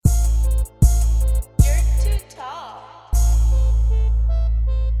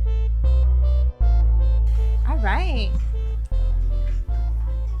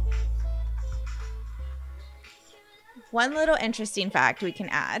one little interesting fact we can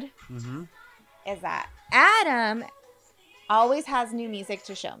add Mm-hmm. is that Adam always has new music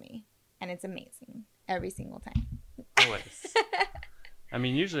to show me, and it's amazing every single time. Always. I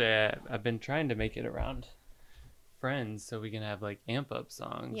mean, usually I've been trying to make it around friends so we can have like amp up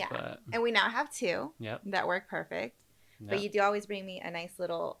songs. Yeah. But And we now have two yep. that work perfect. But Yep. you do always bring me a nice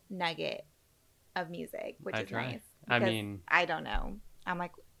little nugget of music, which I is try. nice. I because mean, I don't know. I'm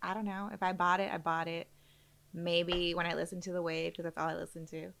like, I don't know. If I bought it, I bought it. Maybe when I listen to The Wave, because that's all I listen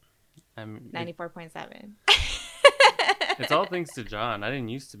to. 94.7. It's all thanks to John. I didn't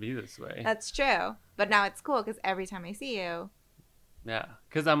used to be this way. That's true. But now it's cool because every time I see you. Yeah.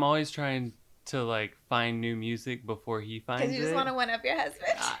 Because I'm always trying to like find new music before he finds it. Because you just want to one up your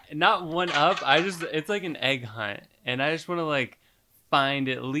husband. Not one up. It's like an egg hunt. And I just want to like find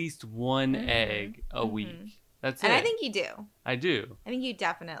at least one egg a week. That's it. And I think you do. I do. I think you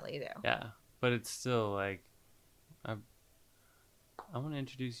definitely do. Yeah. But it's still like, I want to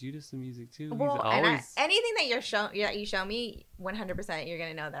introduce you to some music too. Well, He's always... anything that you show me, 100%, you're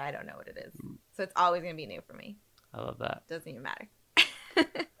gonna know that I don't know what it is. So it's always gonna be new for me. I love that. Doesn't even matter.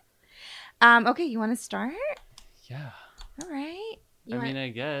 Okay, you want to start? Yeah. All right. I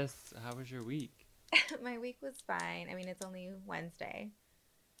guess. How was your week? My week was fine. I mean, it's only Wednesday.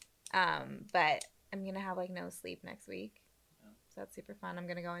 But I'm gonna have like no sleep next week, so that's super fun. I'm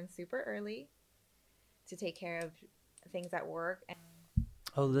gonna go in super early to take care of things at work. And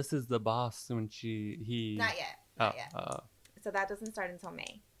Oh, this is the boss when he. Not yet. Not yet. So that doesn't start until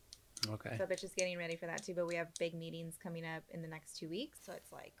May. Okay. So bitch is getting ready for that too. But we have big meetings coming up in the next 2 weeks, so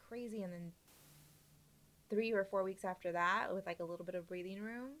it's like crazy. And then 3 or 4 weeks after that, with like a little bit of breathing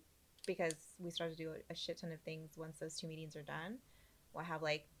room, because we start to do a shit ton of things once those 2 meetings are done. We'll have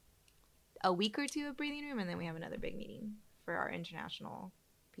like a week or 2 of breathing room, and then we have another big meeting for our international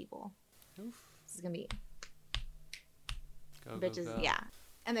people. Oof. This is gonna be Go, bitches, go, go. yeah.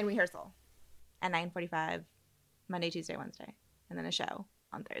 And then rehearsal at 9:45, Monday, Tuesday, Wednesday, and then a show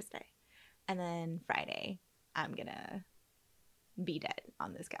on Thursday, and then Friday I'm gonna be dead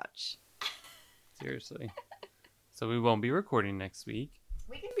on this couch. Seriously. So we won't be recording next week.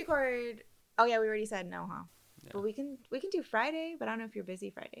 We can record. Oh yeah, we already said no, huh? Yeah. But we can do Friday. But I don't know if you're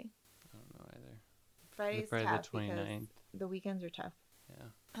busy Friday. I don't know either. Friday's Friday tough the 29th. because the weekends are tough. Yeah.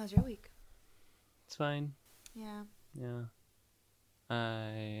 How's your week? It's fine. Yeah. Yeah.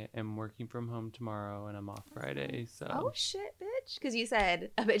 I am working from home tomorrow and I'm off Friday, so. Oh shit, bitch! Because you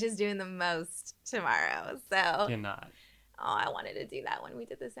said a bitch is doing the most tomorrow, so. Cannot. Oh, I wanted to do that when we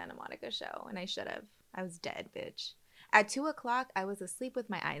did the Santa Monica show, and I should have. I was dead, bitch. At 2:00, I was asleep with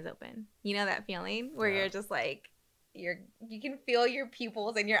my eyes open. You know that feeling where you're just like, you can feel your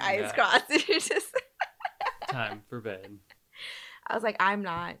pupils and your eyes crossed, and you're just. Time for bed. I was like, I'm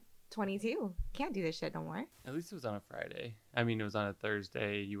not 22. Can't do this shit no more. At least it was on a Friday. I mean, it was on a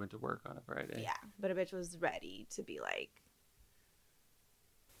Thursday. You went to work on a Friday. Yeah, but a bitch was ready to be like.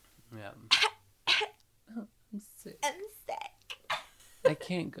 Yeah. I'm sick. I'm sick. I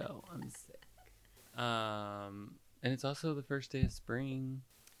can't go. I'm sick. And it's also the first day of spring.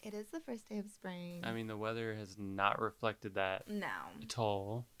 It is the first day of spring. I mean, the weather has not reflected that No. at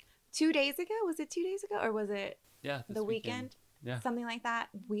all. 2 days ago? Was it 2 days ago? Or was it Yeah. the weekend? Yeah. Something like that.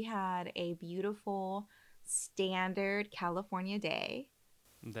 We had a beautiful standard California day.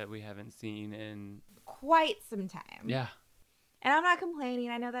 That we haven't seen in Quite some time. Yeah. And I'm not complaining.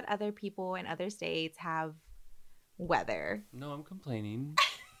 I know that other people in other states have weather. No, I'm complaining.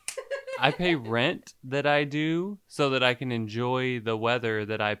 I pay rent that I do so that I can enjoy the weather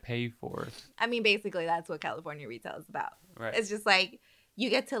that I pay for. I mean, basically, that's what California retail is about. Right. It's just like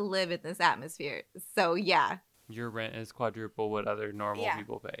you get to live in this atmosphere. So, yeah. Your rent is quadruple what other normal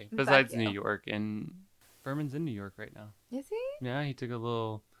people pay. Fuck Besides you. New York. And Furman's in New York right now. Is he? Yeah, he took a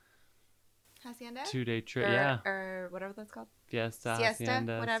little Hacienda? 2-day trip. Or, or whatever that's called. Siesta,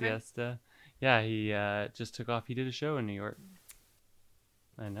 Siesta, whatever. Siesta. Yeah, he just took off. He did a show in New York.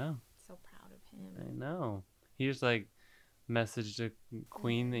 I know. So proud of him. I know. He just like messaged a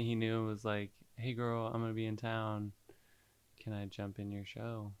queen that he knew and was like, "Hey girl, I'm gonna be in town. Can I jump in your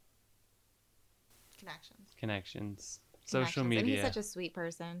show?" Connections. Social media. And he's such a sweet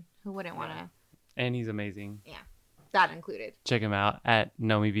person. Who wouldn't want to? And he's amazing. Yeah. That included. Check him out at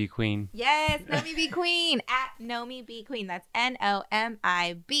Nomi B Queen. Yes, Nomi B Queen. At Nomi B Queen. That's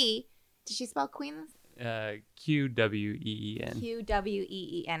NOMIB. Did she spell queen? QWEEN.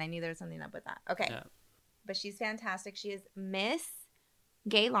 QWEEN. I knew there was something up with that. Okay. Yeah. But she's fantastic. She is Miss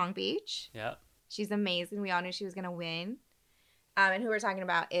Gay Long Beach. Yeah. She's amazing. We all knew she was going to win. And who we're talking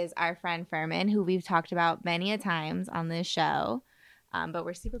about is our friend Furman, who we've talked about many a times on this show. But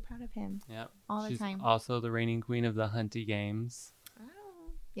we're super proud of him. Yep. All the She's time. also the reigning queen of the Hunty Games.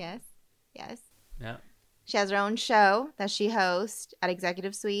 Oh, yes. Yeah. She has her own show that she hosts at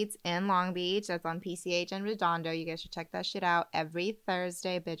Executive Suites in Long Beach. That's on PCH and Redondo. You guys should check that shit out. Every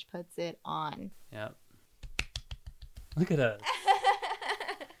Thursday, bitch puts it on. Yep. Look at us.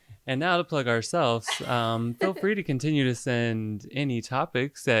 And now to plug ourselves, feel free to continue to send any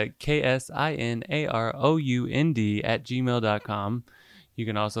topics at ksinearound@gmail.com. You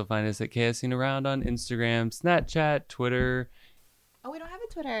can also find us at KSCeneAround on Instagram, Snapchat, Twitter. Oh, we don't have a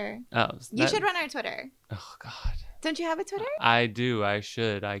Twitter. Oh, You should run our Twitter. Oh, God. Don't you have a Twitter? I do. I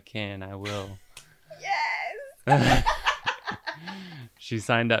should. I can. I will. Yes. She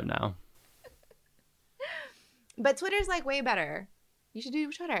signed up now. But Twitter's like way better. You should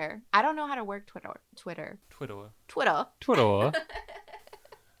do Twitter. I don't know how to work Twitter.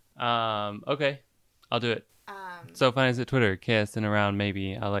 Okay. I'll do it. So find us at Twitter, KSCeneAround,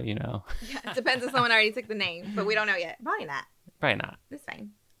 maybe. I'll let you know. Yeah, it depends if someone already took the name, but we don't know yet. Probably not. Probably not. It's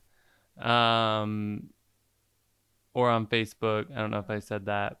fine. Or on Facebook. I don't know if I said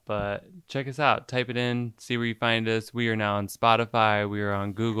that, but check us out. Type it in, see where you find us. We are now on Spotify. We are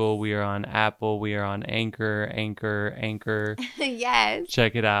on Google. We are on Apple. We are on Anchor. Yes.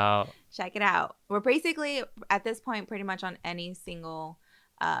 Check it out. We're basically, at this point, pretty much on any single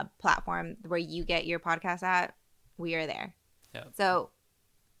platform where you get your podcast at. We are there. Yeah. So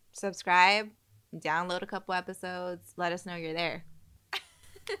subscribe, download a couple episodes. Let us know you're there.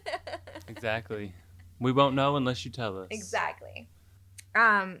 Exactly. We won't know unless you tell us. Exactly.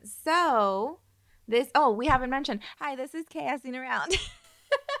 So this, we haven't mentioned. Hi, this is KSCeneAround.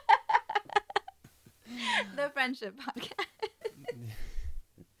 The friendship podcast.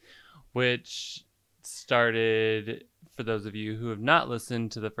 Which started, for those of you who have not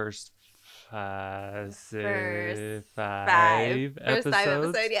listened to the first five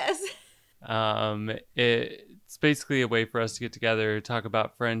episodes. Yes. It's basically a way for us to get together, talk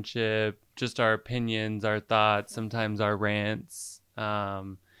about friendship, just our opinions, our thoughts, sometimes our rants,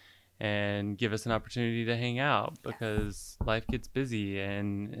 and give us an opportunity to hang out because life gets busy,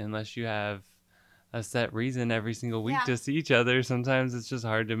 and unless you have a set reason every single week to see each other, sometimes it's just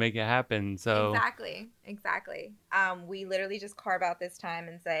hard to make it happen. So exactly. We literally just carve out this time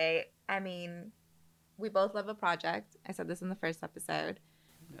and say, I mean, we both love a project. I said this in the first episode.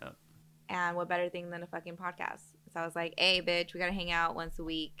 Yeah. And what better thing than a fucking podcast? So I was like, hey, bitch, we got to hang out once a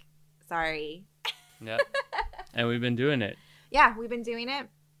week. Sorry. Yeah. And we've been doing it. Yeah, we've been doing it.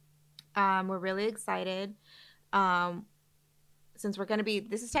 We're really excited. Since we're going to be,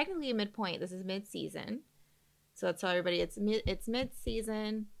 this is technically a midpoint. This is mid-season. So let's tell everybody it's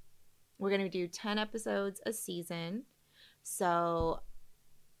mid-season. We're going to do 10 episodes a season. So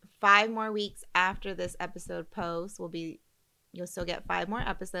 5 more weeks after this episode posts you'll still get 5 more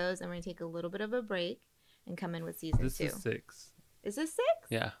episodes, and we're going to take a little bit of a break and come in with season 2. This is 6. Is this 6?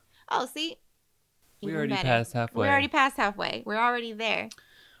 Yeah. Oh, see? We already passed halfway. We're already there.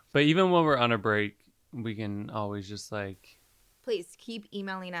 But even when we're on a break, we can always just please keep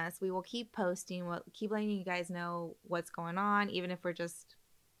emailing us. We will keep posting. We'll keep letting you guys know what's going on, even if we're just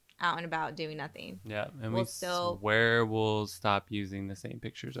out and about doing nothing. Yeah, and we swear we'll stop using the same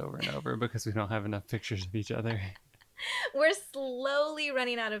pictures over and over because we don't have enough pictures of each other. We're slowly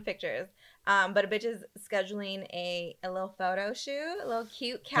running out of pictures. But a bitch is scheduling a little photo shoot, a little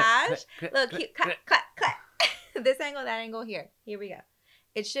cute cash, little cute clap. This angle, that angle, here we go.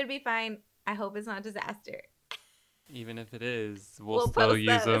 It should be fine. I hope it's not a disaster. Even if it is, we'll still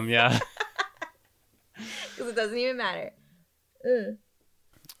use them. Yeah. Because it doesn't even matter.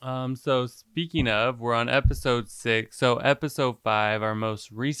 So speaking of, we're on episode 6. So episode 5, our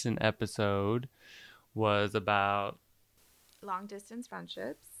most recent episode, was about long distance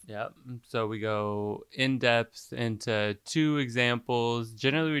friendships. Yep. So we go in depth into 2 examples.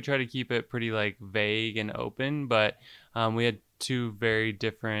 Generally, we try to keep it pretty vague and open, but we had 2 very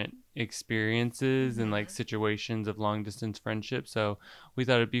different experiences and situations of long distance friendship. So we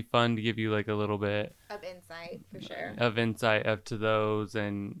thought it'd be fun to give you a little bit of insight, for sure. Of insight up to those,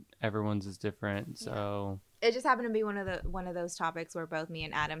 and everyone's is different. So it just happened to be one of those topics where both me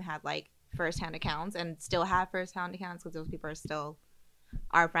and Adam had firsthand accounts and still have firsthand accounts because those people are still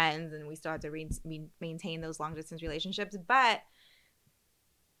our friends and we still have to maintain those long distance relationships. But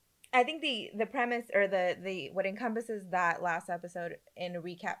I think the premise or the what encompasses that last episode in a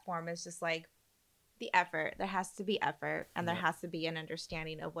recap form is just the effort. There has to be effort, and there has to be an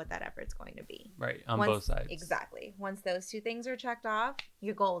understanding of what that effort's going to be. Right, on both sides. Exactly. Once those 2 things are checked off,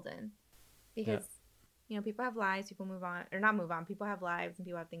 you're golden. Because people have lives, people move on, or not move on. People have lives and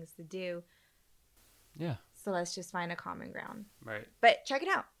people have things to do. Yeah. So let's just find a common ground. Right. But check it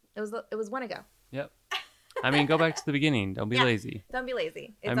out. It was one ago. Yep. I mean, go back to the beginning. Don't be lazy. Don't be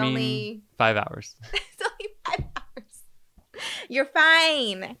lazy. It's I mean, only 5 hours. it's only 5 hours. You're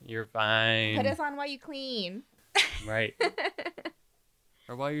fine. You're fine. Put us on while you clean. Right.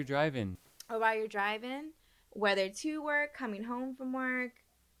 Or while you're driving. Or while you're driving, whether to work, coming home from work,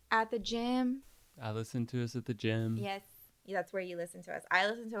 at the gym. I listen to us at the gym. Yes. That's where you listen to us. I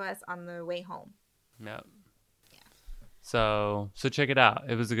listen to us on the way home. Yep. Yeah. So check it out.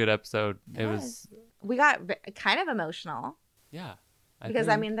 It was a good episode. It was. We got kind of emotional. Yeah. Because,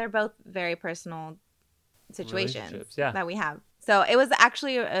 I mean, they're both very personal situations yeah. that we have. So it was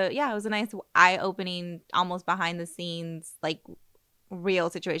actually, it was a nice eye-opening, almost behind-the-scenes, like,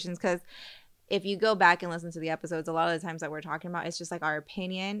 real situations. Because if you go back and listen to the episodes, a lot of the times that we're talking about, it's just, like, our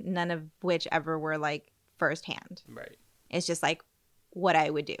opinion, none of which ever were, like, firsthand. Right. It's just, like, what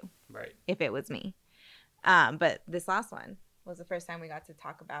I would do. Right. If it was me. But this last one was the first time we got to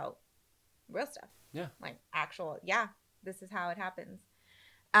talk about real stuff. Yeah. Like, actual, this is how it happens.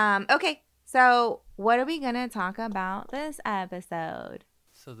 Okay. So, what are we going to talk about this episode?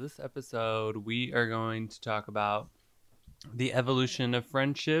 So, this episode, we are going to talk about the evolution of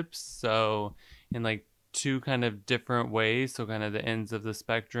friendships. So, in like 2 kind of different ways. So, kind of the ends of the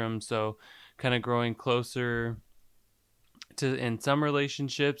spectrum. So, kind of growing closer to in some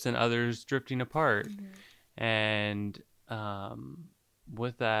relationships and others drifting apart. Mm-hmm. And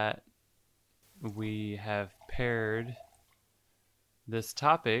with that, we have paired this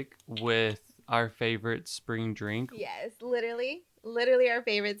topic with our favorite spring drink. Yes, literally our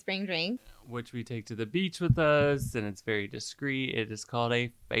favorite spring drink. Which we take to the beach with us, and it's very discreet. It is called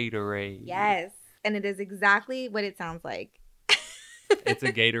a Faderade. Yes, and it is exactly what it sounds like. It's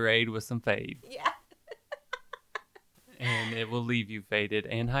a Gatorade with some fade. Yeah. And it will leave you faded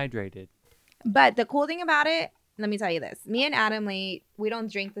and hydrated. But the cool thing about it, let me tell you this. Me and Adam, we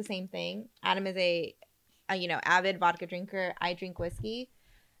don't drink the same thing. Adam is a avid vodka drinker. I drink whiskey.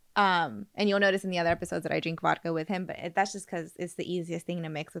 And you'll notice in the other episodes that I drink vodka with him, but that's just because it's the easiest thing to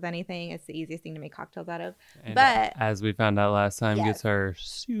mix with anything. It's the easiest thing to make cocktails out of. And but as we found out last time, gets her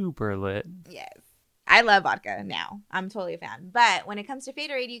super lit. Yes. I love vodka now. I'm totally a fan. But when it comes to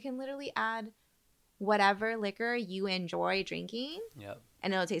Faderade, you can literally add whatever liquor you enjoy drinking. Yep.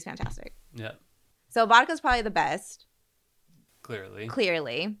 And it'll taste fantastic. Yep. So vodka's probably the best.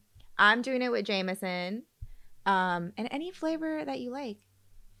 Clearly. I'm doing it with Jameson. And any flavor that you like.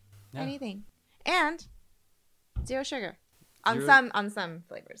 Yeah. Anything. And 0 sugar. On some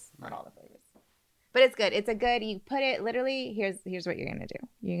flavors. Not all the flavors. But it's good. You put it literally, here's what you're gonna do.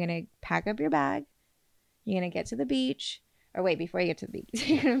 You're gonna pack up your bag. You're gonna get to the beach. Or wait, before you get to the beach,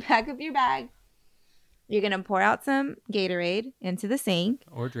 you're gonna pack up your bag. You're gonna pour out some Gatorade into the sink.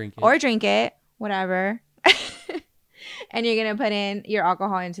 Or drink it. Whatever. And you're going to put in your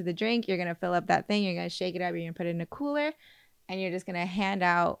alcohol into the drink. You're going to fill up that thing. You're going to shake it up. You're going to put it in a cooler. And you're just going to hand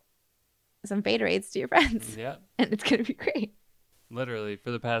out some Faderades to your friends. Yeah. And it's going to be great. Literally,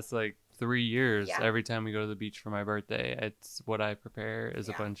 for the past, 3 years, every time we go to the beach for my birthday, it's what I prepare is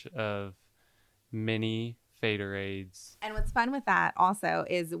a bunch of mini Faderades. And what's fun with that also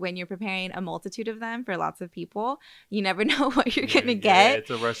is when you're preparing a multitude of them for lots of people, you never know what you're going to get. It's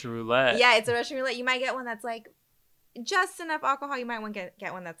a Russian roulette. Yeah, it's a Russian roulette. You might get one that's just enough alcohol. You might want to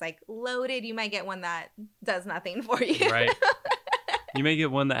get one that's loaded. You might get one that does nothing for you. Right. You may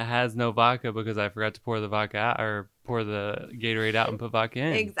get one that has no vodka because I forgot to pour the vodka out or pour the Gatorade out and put vodka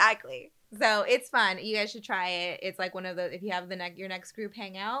in. Exactly. So it's fun. You guys should try it. It's like one of those, if you have your next group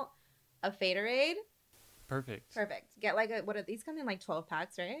hang out, a Faderade. Perfect. Get what are these come in 12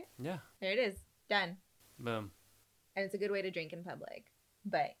 packs, right? Yeah. There it is. Done. Boom. And it's a good way to drink in public.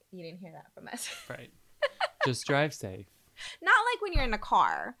 But you didn't hear that from us. Right. Just drive safe. Not like when you're in a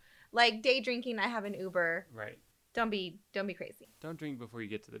car. Like day drinking, I have an Uber. Right. Don't be crazy. Don't drink before you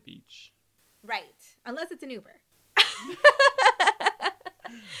get to the beach. Right. Unless it's an Uber.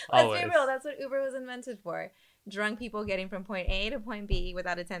 Always. Let's be real. That's what Uber was invented for. Drunk people getting from point A to point B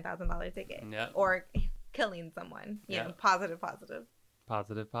without a $10,000 ticket. Yep. Or killing someone. You know, positive.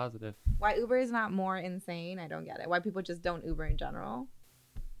 Positive. Why Uber is not more insane, I don't get it. Why people just don't Uber in general.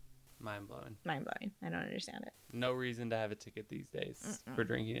 Mind blowing. I don't understand it. No reason to have a ticket these days for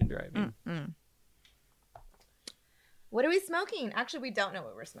drinking and driving. What are we smoking? Actually, we don't know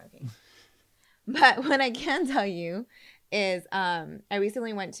what we're smoking. But what I can tell you is I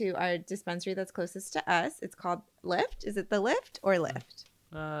recently went to our dispensary that's closest to us. It's called Lyft. Is it the Lyft or Lyft?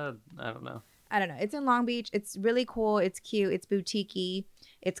 I don't know. It's in Long Beach. It's really cool. It's cute. It's boutique-y.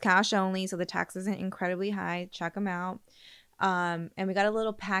 It's cash only, so the tax isn't incredibly high. Check them out. And we got a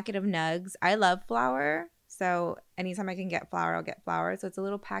little packet of nugs. I love flour, So anytime I can get flour, I'll get flour. So it's a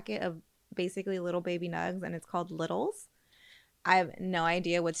little packet of basically little baby nugs, and it's called Littles. I have no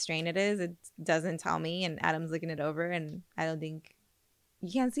idea what strain it is. It doesn't tell me, and Adam's looking it over, and I don't think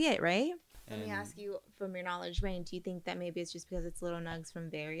you can't see it, right? Let me ask you, from your knowledge, Rain, do you think that maybe it's just because it's little nugs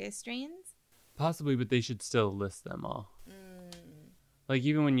from various strains? Possibly, but they should still list them all. Like,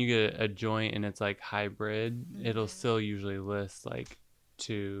 even when you get a joint and it's like hybrid, it'll still usually list like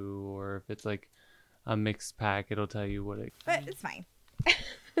 2, or if it's like a mixed pack, it'll tell you what it. But it's fine.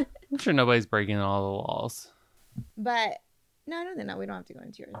 I'm sure nobody's breaking all the laws. But no, we don't have to go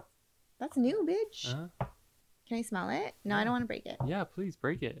into yours. That's new, bitch. Uh-huh. Can I smell it? No, I don't want to break it. Yeah, please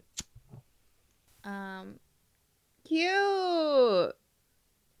break it. Cute.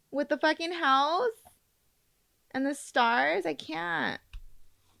 With the fucking house and the stars. I can't.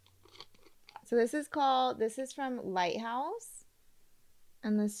 So this is from Lighthouse,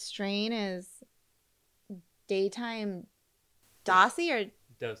 and the strain is Daytime Dosey or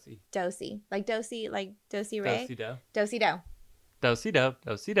Dosey. like Dosey Ray. Dosey-do. Dosey-do. Dosey-do.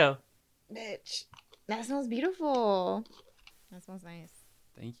 Dosey-do. Bitch, that smells beautiful. That smells nice.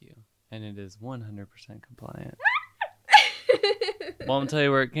 Thank you. And it is 100% compliant. Won't tell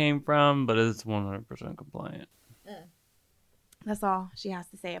you where it came from, but it's 100% compliant. That's all she has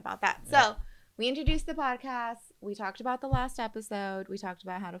to say about that. Yeah. So we introduced the podcast. We talked about the last episode. We talked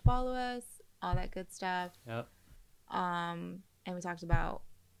about how to follow us, all that good stuff. Yep. And we talked about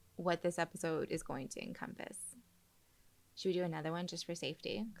what this episode is going to encompass. Should we do another one just for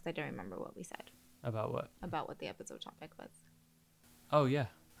safety? Because I don't remember what we said About what? about what the episode topic was. Oh, yeah.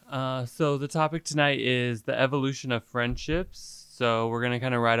 So the topic tonight is the evolution of friendships. So we're going to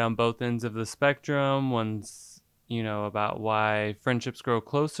kind of ride on both ends of the spectrum. One's, about why friendships grow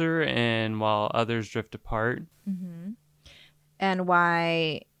closer and while others drift apart. Mm-hmm. And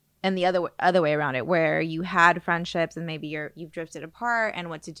why, and the other way around it, where you had friendships and maybe you've drifted apart, and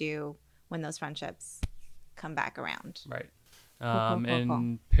what to do when those friendships come back around. Right. Cool.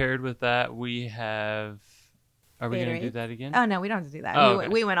 And paired with that, we have... Are we going to do that again? Oh, no, we don't have to do that. Oh, okay.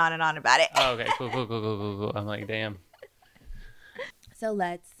 We went on and on about it. Oh, okay. Cool. I'm like, damn. So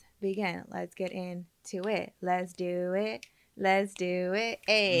let's begin. Let's get into it. Let's do it.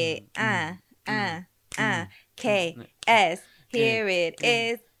 A, K-S. Here it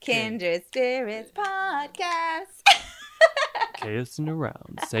is. Kindred Spirits Podcast. Chaos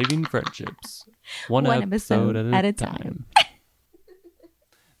around, saving friendships. One episode at a time.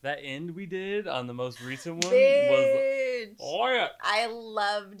 That end we did on the most recent one was... Oh, yeah. I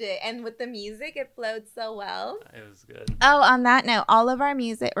loved it. And with the music, it flowed so well. It was good. Oh, on that note, all of our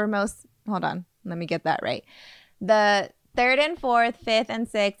music, hold on, let me get that right. The 3rd and 4th, 5th and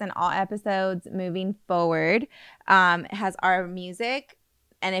 6th, and all episodes moving forward has our music.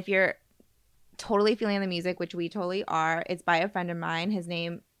 And if you're totally feeling the music, which we totally are, it's by a friend of mine. His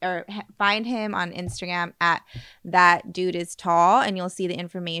name, or find him on Instagram at That Dude Is Tall, and you'll see the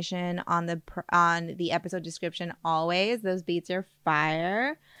information on the episode description. Always, those beats are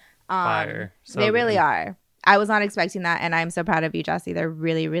fire. Fire. So they really are. I was not expecting that, and I'm so proud of you, Jesse. They're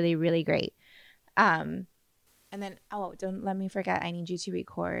really, really, really great. And then, don't let me forget. I need you to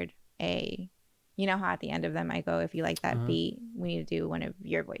record you know how at the end of them I go, if you like that beat, we need to do one of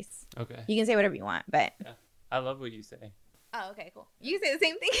your voice. Okay. You can say whatever you want, but. Yeah. I love what you say. Oh, okay, cool. You say the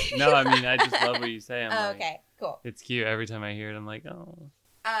same thing? No, I mean, I just love what you say. Okay, cool. It's cute. Every time I hear it, I'm like, oh.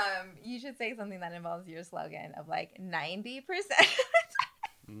 You should say something that involves your slogan of like 90%.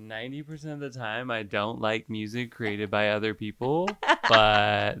 90% of the time, I don't like music created by other people,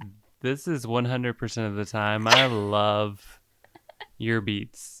 but this is 100% of the time. I love your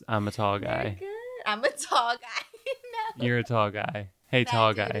beats. I'm a tall guy. Good. I'm a tall guy. No. You're a tall guy. Hey,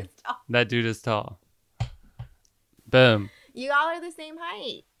 tall guy. Tall. That dude is tall. Boom. You all are the same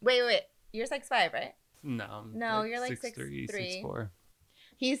height. Wait. You're 6'5", right? No, you're like 6'3", 6'3". 6'4".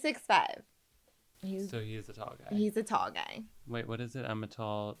 He's 6'5". So he is a tall guy. He's a tall guy. Wait, what is it? I'm a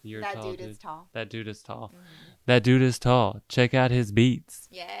tall. You're that a tall dude is tall. That dude is tall. Mm-hmm. That dude is tall. Check out his beats.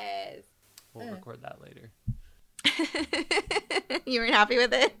 Yes. We'll record that later. You weren't happy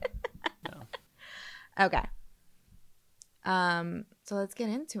with it? No. Okay. So let's get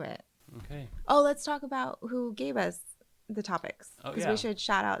into it. Okay. Oh, let's talk about who gave us the topics, because we should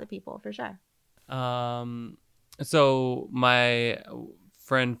shout out the people for sure. So my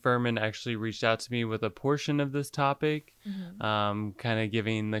friend Furman actually reached out to me with a portion of this topic, kind of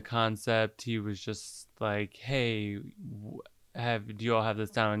giving the concept. He was just like, hey, do you all have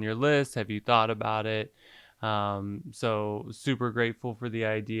this down on your list? Have you thought about it? So super grateful for the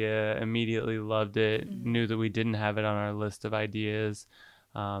idea, immediately loved it, knew that we didn't have it on our list of ideas.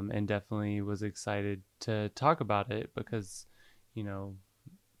 and definitely was excited to talk about it because, you know,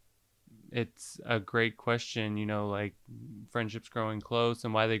 it's a great question, you know, like friendships growing close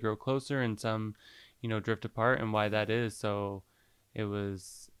and why they grow closer and some, you know, drift apart and why that is. So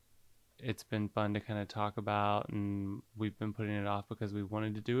it's been fun to kind of talk about, and we've been putting it off because we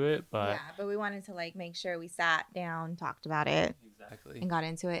wanted to do it, but yeah, but we wanted to like make sure we sat down, talked about it, exactly, and got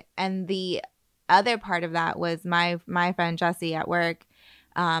into it. And the other part of that was my friend Jessie at work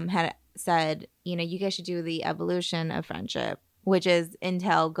had said, you know, you guys should do the evolution of friendship, which is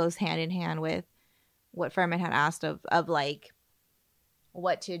Intel goes hand in hand with what Furman had asked of like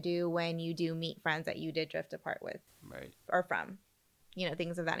what to do when you do meet friends that you did drift apart with, right, or from, you know,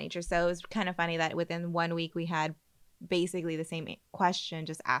 things of that nature. So it was kind of funny that within 1 week we had basically the same question,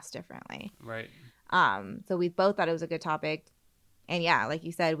 just asked differently. right. So we both thought it was a good topic, and yeah, like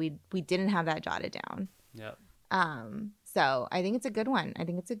you said, we didn't have that jotted down. Yep. So I think it's a good one.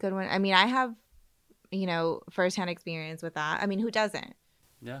 I mean, I have, you know, firsthand experience with that. I mean, who doesn't?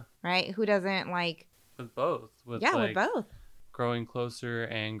 Yeah. Right? Who doesn't like? With both. With with both. Growing closer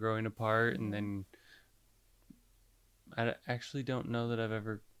and growing apart, and then I actually don't know that I've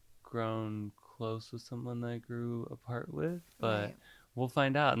ever grown close with someone that I grew apart with, but we'll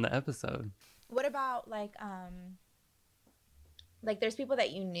find out in the episode. What about like there's people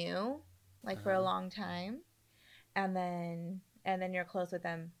that you knew like for a long time, and then you're close with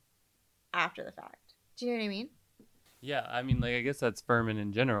them after the fact. Do you know what I mean? Yeah, I mean, like, I guess that's Furman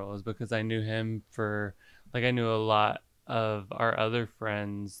in general, is because I knew him for, like, I knew a lot of our other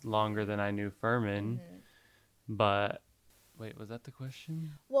friends longer than I knew Furman. But wait, was that the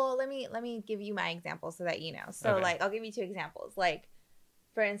question? Well, let me give you my example so that you know. So like, I'll give you 2 examples. Like,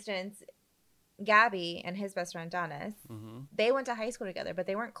 for instance, Gabby and his best friend Donis, they went to high school together, but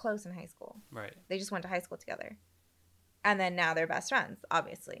they weren't close in high school. Right. They just went to high school together, and then now they're best friends,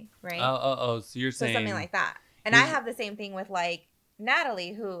 obviously, right? So you're saying something like that. And I have the same thing with like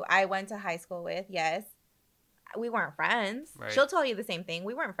Natalie, who I went to high school with. Yes, we weren't friends. Right. She'll tell you the same thing.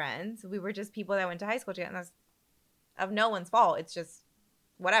 We weren't friends. We were just people that went to high school together, and that's of no one's fault. It's just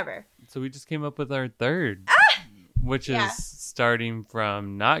whatever. So we just came up with our third, which is starting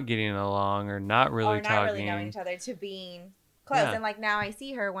from not getting along or not really talking, really knowing each other, to being close. And like now I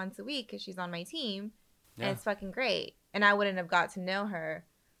see her once a week because she's on my team, and it's fucking great. And I wouldn't have got to know her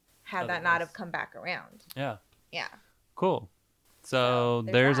had that not have come back around. Yeah. Yeah. Cool. So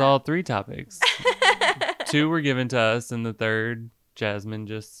there's all 3 topics. 2 were given to us, and the third, Jasmine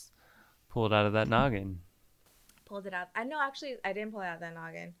just pulled out of that noggin. Pulled it out. I know, actually, I didn't pull it out of that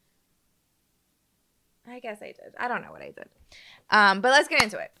noggin. I guess I did. I don't know what I did. But let's get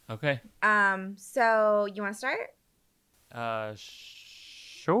into it. Okay. So you want to start?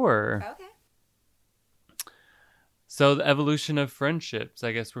 Sure. Okay. So the evolution of friendships.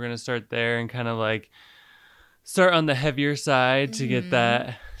 I guess we're going to start there and kind of like start on the heavier side to get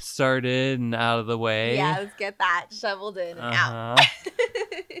that started and out of the way. Yeah, let's get that shoveled in and out.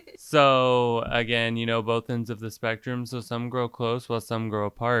 So again, you know, both ends of the spectrum. So some grow close while some grow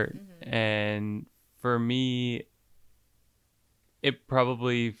apart. And for me, it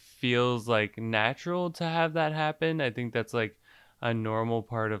probably feels like natural to have that happen. I think that's like a normal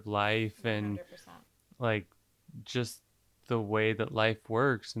part of life, and 100%. like just the way that life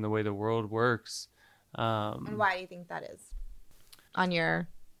works and the way the world works. And why do you think that is? On your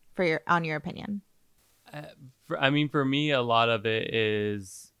opinion? For me, a lot of it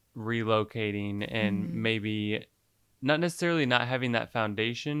is relocating and maybe not necessarily not having that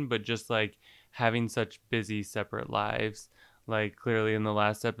foundation, but just like having such busy separate lives. Like clearly in the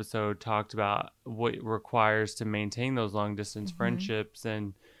last episode talked about what it requires to maintain those long distance friendships.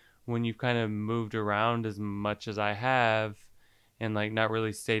 And when you've kind of moved around as much as I have and like not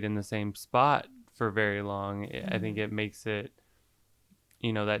really stayed in the same spot for very long, I think it makes it,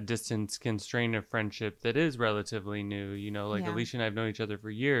 you know, that distance can strain a friendship that is relatively new. You know, like Alicia and I have known each other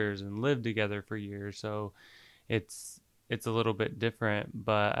for years and lived together for years. So it's a little bit different.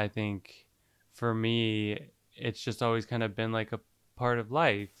 But I think for me, it's just always kind of been like a part of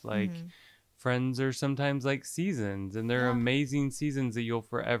life. Like friends are sometimes like seasons, and they're amazing seasons that you'll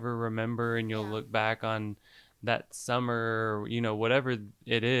forever remember, and you'll look back on that summer, you know, whatever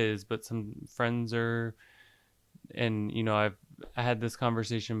it is. But some friends are, and you know, I had this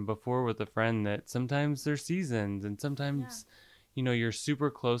conversation before with a friend that sometimes they're seasons, and sometimes you know, you're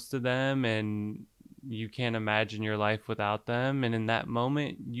super close to them and you can't imagine your life without them, and in that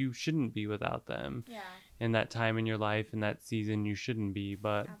moment you shouldn't be without them. In that time in your life, in that season, you shouldn't be.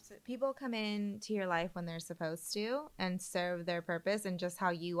 But absolutely, people come into your life when they're supposed to and serve their purpose, and just how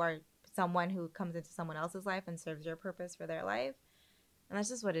you are someone who comes into someone else's life and serves your purpose for their life. And that's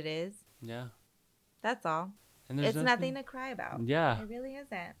just what it is. Yeah. That's all. And It's nothing to cry about. Yeah. It really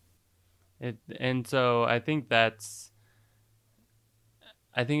isn't. And so I think it's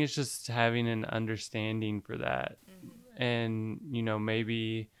just having an understanding for that. Mm-hmm. And,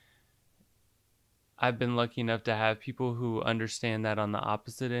 maybe I've been lucky enough to have people who understand that on the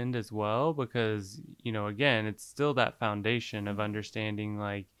opposite end as well, because, again, it's still that foundation of understanding,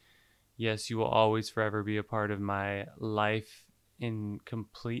 like, yes, you will always forever be a part of my life in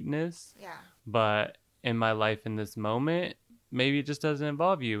completeness. Yeah. But in my life in this moment, maybe it just doesn't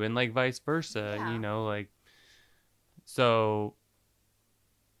involve you, and like vice versa, Yeah. So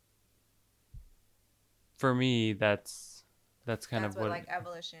for me, that's kind of what like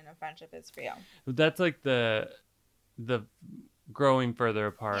evolution of friendship is for you. That's like the growing further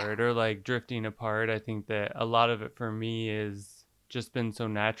apart, or like drifting apart. I think that a lot of it for me is just been so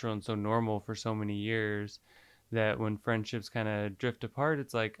natural and so normal for so many years that when friendships kind of drift apart,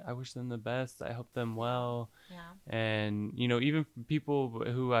 it's like, I wish them the best. I hope them well. Yeah. And, even people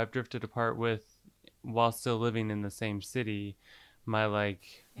who I've drifted apart with while still living in the same city, my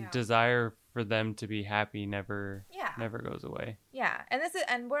desire for them to be happy never goes away. Yeah.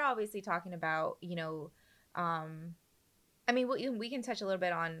 And we're obviously talking about, I mean, we can touch a little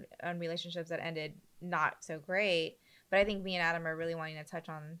bit on relationships that ended not so great, but I think me and Adam are really wanting to touch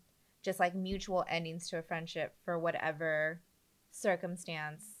on just like mutual endings to a friendship for whatever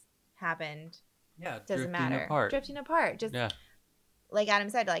circumstance happened. Yeah, doesn't matter. Drifting apart. Just like Adam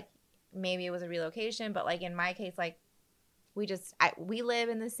said, like maybe it was a relocation, but like in my case, like we live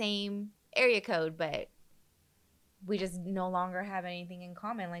in the same area code, but we just no longer have anything in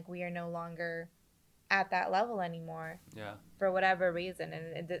common. Like we are no longer at that level anymore. Yeah. For whatever reason,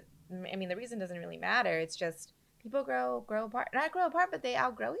 and the reason doesn't really matter. It's just people grow apart. Not grow apart, but they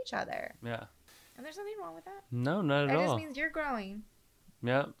outgrow each other. Yeah. And there's nothing wrong with that. No, not at all. It just means you're growing.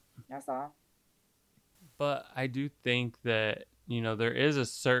 Yeah. That's all. But I do think that, there is a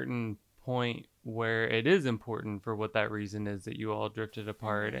certain point where it is important for what that reason is that you all drifted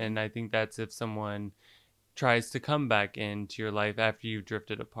apart. Mm-hmm. And I think that's if someone tries to come back into your life after you've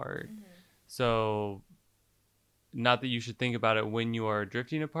drifted apart. Mm-hmm. So not that you should think about it when you are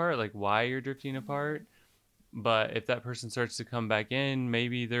drifting apart, like why you're drifting apart. But if that person starts to come back in,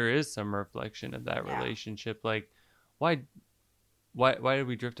 maybe there is some reflection of that relationship. Like, why did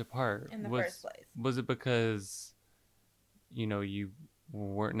we drift apart in the first place? Was it because, you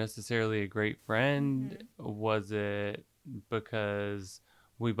weren't necessarily a great friend? Mm-hmm. Was it because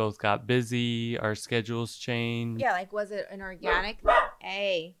we both got busy, our schedules changed? Yeah, like was it an organic?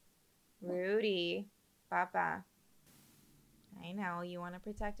 Hey, Rudy, Papa. I know you want to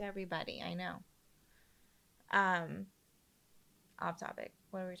protect everybody. I know. Off topic.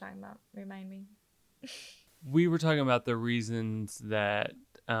 What were we talking about? Remind me. We were talking about the reasons that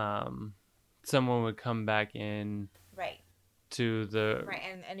someone would come back in. Right. To the right,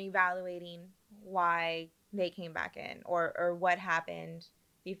 and evaluating why they came back in, or what happened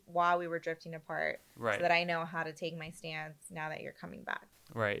while we were drifting apart. Right. So that I know how to take my stance now that you're coming back.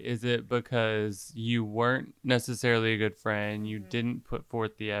 Right. Is it because you weren't necessarily a good friend? You didn't put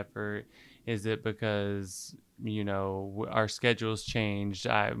forth the effort? Is it because, our schedules changed?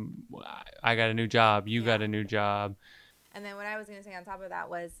 I got a new job. You got a new job. And then what I was going to say on top of that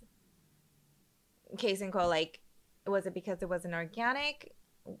was, case in point, like, was it because it wasn't organic?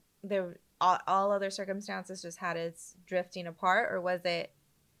 All other circumstances just had us drifting apart? Or was it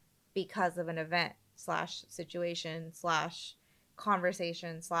because of an event / situation /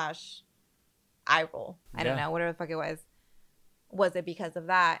 conversation / eye roll? I don't know, whatever the fuck it was. Was it because of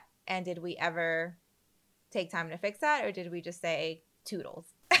that? And did we ever take time to fix that? Or did we just say toodles?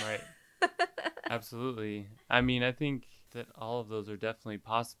 Right. Absolutely. I mean, I think that all of those are definitely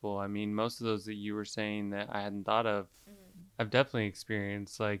possible. I mean, most of those that you were saying that I hadn't thought of, I've definitely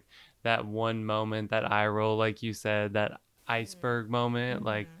experienced. Like that one moment, that eye roll, like you said, that iceberg moment,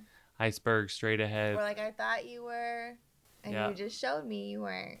 like iceberg straight ahead. Or like, I thought you were, and you just showed me you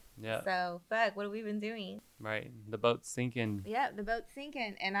weren't. Yeah. So, fuck, what have we been doing? Right. The boat's sinking. Yeah, the boat's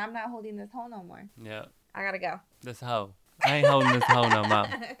sinking, and I'm not holding this hoe no more. Yeah. I gotta go. This hoe. I ain't holding this hoe no more.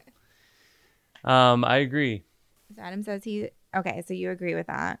 I agree. So Adam says okay, so you agree with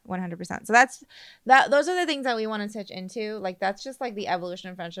that 100%. So those are the things that we want to touch into. Like, that's just like the evolution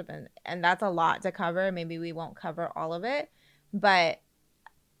of friendship, and that's a lot to cover. Maybe we won't cover all of it, but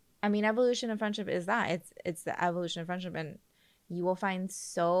I mean, evolution of friendship is that. It's the evolution of friendship, and you will find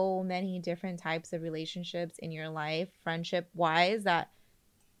so many different types of relationships in your life, friendship-wise, that,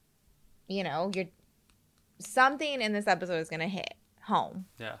 you're something in this episode is going to hit home.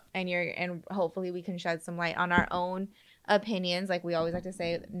 Yeah. And hopefully we can shed some light on our own opinions. Like we always like to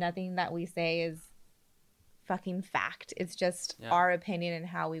say, nothing that we say is fucking fact. It's just our opinion and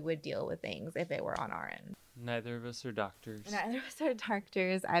how we would deal with things if it were on our end. Neither of us are doctors. Neither of us are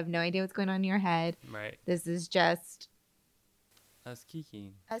doctors. I have no idea what's going on in your head. Right. This is just us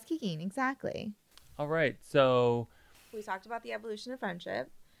geeking. Us geeking, exactly. All right. So we talked about the evolution of friendship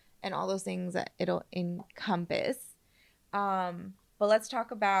and all those things that it'll encompass. But let's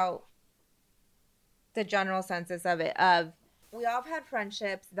talk about the general census of it. We all have had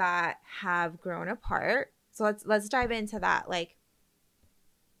friendships that have grown apart. So let's dive into that. Like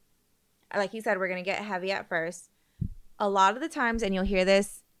you said, we're going to get heavy at first. A lot of the times, and you'll hear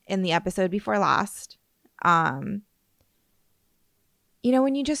this in the episode before last, when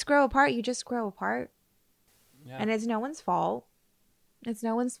you just grow apart, you just grow apart. Yeah. And it's no one's fault. It's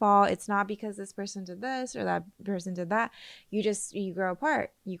no one's fault. It's not because this person did this or that person did that. You grow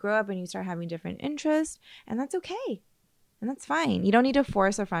apart. You grow up and you start having different interests, and that's okay. And that's fine. You don't need to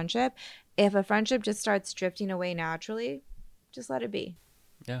force a friendship. If a friendship just starts drifting away naturally, just let it be.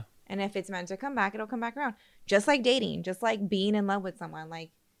 Yeah. And if it's meant to come back, it'll come back around. Just like dating, just like being in love with someone. Like,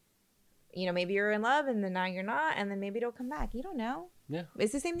 maybe you're in love and then now you're not, and then maybe it'll come back. You don't know. Yeah.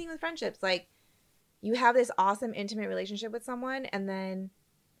 It's the same thing with friendships. Like, you have this awesome, intimate relationship with someone, and then,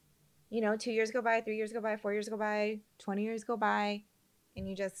 2 years go by, 3 years go by, 4 years go by, 20 years go by, and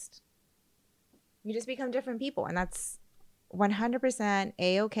you just become different people. And that's 100%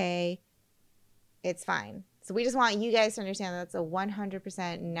 A-okay. It's fine. So we just want you guys to understand that's a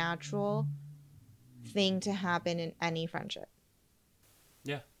 100% natural thing to happen in any friendship.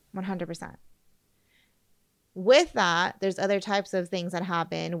 Yeah. 100%. With that, there's other types of things that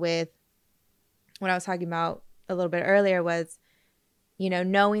happen with what I was talking about a little bit earlier was,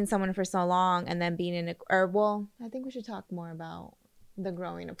 knowing someone for so long and then being I think we should talk more about the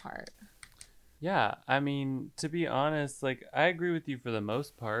growing apart. Yeah, I mean, to be honest, like, I agree with you for the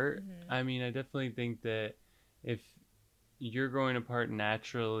most part. Mm-hmm. I mean, I definitely think that if you're growing apart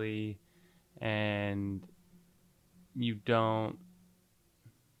naturally and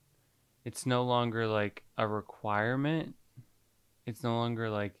it's no longer like a requirement. It's no longer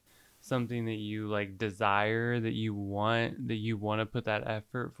like something that you like desire, that you want to put that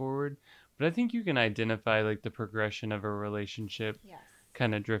effort forward. But I think you can identify like the progression of a relationship. Yes.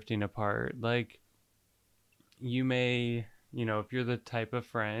 Kind of drifting apart. Like, you may, if you're the type of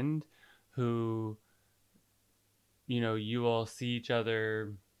friend who, you all see each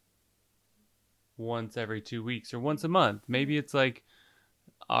other once every 2 weeks or once a month. Maybe it's like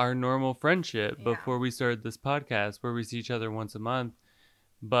our normal friendship before we started this podcast where we see each other once a month.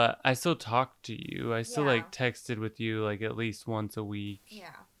 But I still talk to you. I still like texted with you like at least once a week.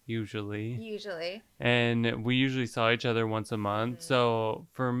 Yeah. Usually. And we usually saw each other once a month. Mm-hmm. So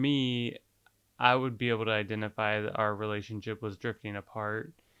for me, I would be able to identify that our relationship was drifting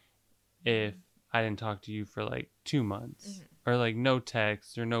apart if I didn't talk to you for like 2 months or like no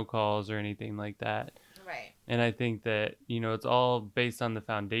texts or no calls or anything like that. Right. And I think that, it's all based on the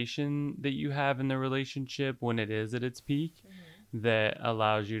foundation that you have in the relationship when it is at its peak that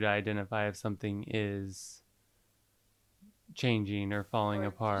allows you to identify if something is changing or falling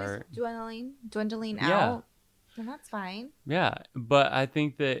apart, just dwindling out, then that's fine. Yeah, but I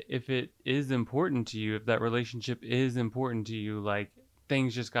think that if it is important to you, if that relationship is important to you, like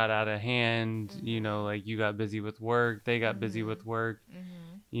things just got out of hand, like you got busy with work, they got busy with work,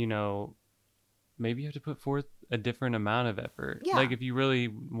 maybe you have to put forth a different amount of effort. Yeah. Like if you really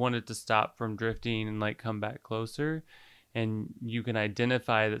wanted to stop from drifting and like come back closer and you can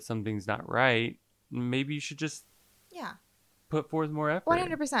identify that something's not right, maybe you should just put forth more effort.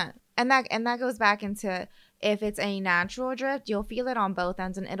 100%. And that goes back into, if it's a natural drift, you'll feel it on both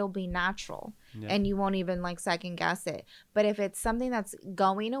ends and it'll be natural. Yeah. And you won't even like second guess it. But if it's something that's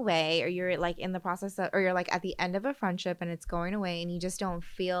going away, or you're like in the process of, or you're like at the end of a friendship and it's going away and you just don't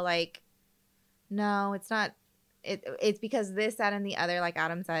feel like, no, it's not, it's because this, that, and the other, like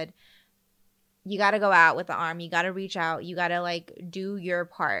Adam said, you got to go out with the arm. You got to reach out. You got to like do your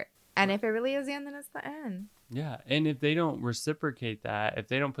part. And if it really is the end, then it's the end. Yeah. And if they don't reciprocate that, if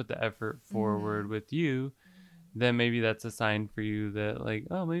they don't put the effort forward with you, then maybe that's a sign for you that like,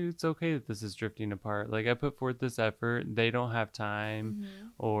 oh, maybe it's okay that this is drifting apart. Like I put forth this effort. They don't have time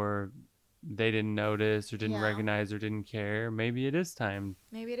or they didn't notice or didn't recognize or didn't care. Maybe it is time.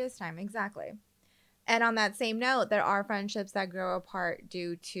 Maybe it is time. Exactly. And on that same note, there are friendships that grow apart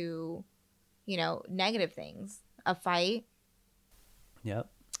due to, negative things, a fight. Yep.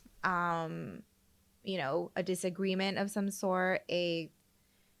 A disagreement of some sort, a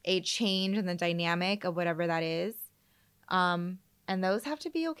change in the dynamic of whatever that is. And those have to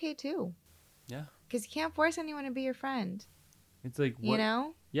be okay too. Yeah. Because you can't force anyone to be your friend. It's like, you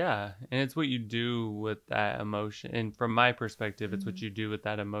know? Yeah. And it's what you do with that emotion. And from my perspective, it's Mm-hmm. what you do with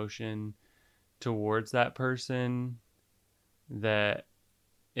that emotion towards that person that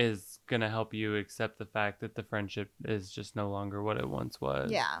is going to help you accept the fact that the friendship is just no longer what it once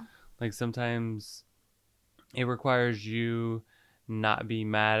was. Yeah. Like sometimes it requires you not be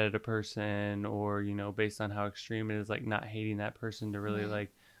mad at a person, or, you know, based on how extreme it is, like not hating that person, to really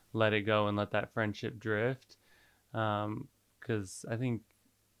like let it go and let that friendship drift. Because I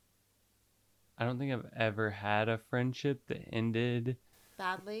don't think I've ever had a friendship that ended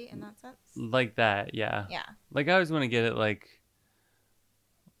badly in that sense. like that. Yeah. Yeah. Like I always want to get it like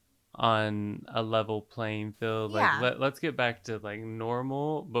on a level playing field. Yeah. Like let's get back to like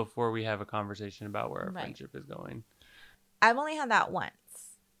normal before we have a conversation about where our Right. friendship is going. I've only had that once,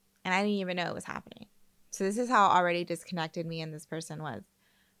 and I didn't even know it was happening. So this is how already disconnected me and this person was.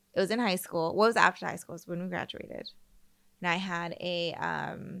 It was in high school. Well, it was after high school. It was when we graduated. And I had a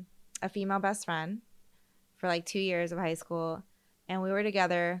female best friend for like 2 years of high school. And we were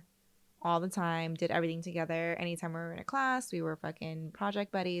together all the time, did everything together. Anytime we were in a class, we were fucking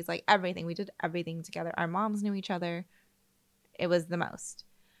project buddies, like everything. We did everything together. Our moms knew each other. It was the most.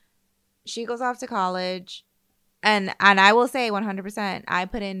 She goes off to college. And I will say 100%, I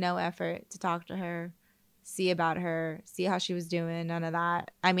put in no effort to talk to her, see about her, see how she was doing, none of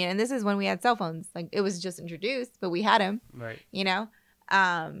that. I mean, and this is when we had cell phones. Like, it was just introduced, but we had them. Right. You know?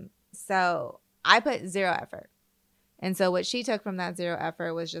 So I put zero effort. And so what she took from that zero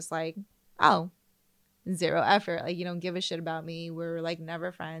effort was just like, oh, zero effort. Like, you don't give a shit about me. We're like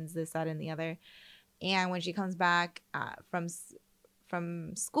never friends, this, that, and the other. And when she comes back from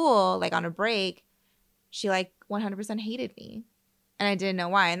school, like on a break, she like 100% hated me. And I didn't know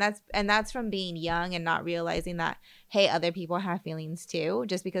why. And that's from being young and not realizing that, hey, other people have feelings too.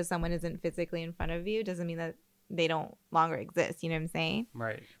 Just because someone isn't physically in front of you doesn't mean that they don't longer exist. You know what I'm saying?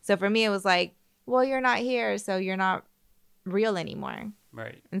 Right. So for me, it was like, well, you're not here, so you're not real anymore.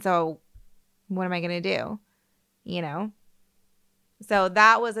 Right. And so what am I going to do? You know? So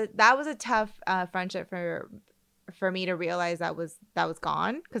that was a tough friendship for me to realize that was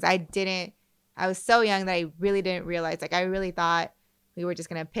gone, because I was so young that I really didn't realize. Like, I really thought we were just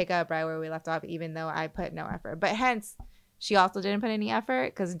going to pick up right where we left off, even though I put no effort. But hence, she also didn't put any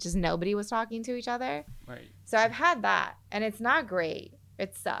effort because just nobody was talking to each other. Right. So I've had that, and it's not great.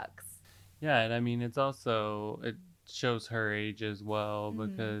 It sucks. Yeah, and I mean, it shows her age as well,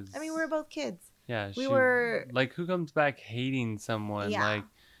 because I mean, we were both kids. Yeah, we were like, who comes back hating someone? Yeah. Like,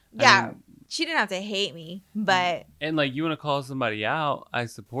 yeah, I mean, she didn't have to hate me, but and like, you want to call somebody out, I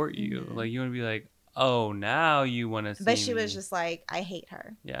support you. Like, you want to be like, oh, now you want to see but she me. was just like, I hate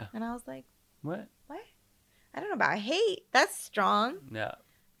her. Yeah. And I was like, What? I don't know about hate. That's strong. Yeah.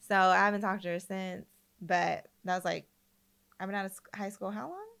 So I haven't talked to her since, but that was like, I've been out of high school how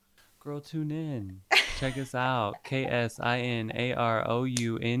long? Girl, tune in. Check us out.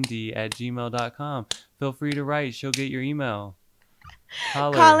 KSINAROUND@gmail.com. Feel free to write. She'll get your email.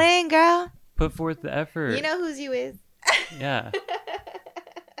 Holler. Call in, girl. Put forth the effort. You know whose you is. Yeah.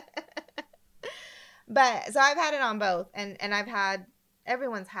 But so I've had it on both, and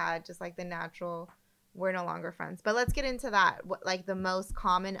everyone's had just like the natural, we're no longer friends. But let's get into that. Like, the most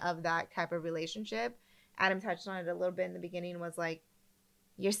common of that type of relationship, Adam touched on it a little bit in the beginning, was like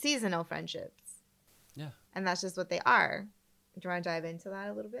your seasonal friendships. Yeah. And that's just what they are. Do you want to dive into that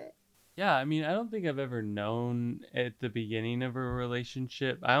a little bit? Yeah, I mean, I don't think I've ever known at the beginning of a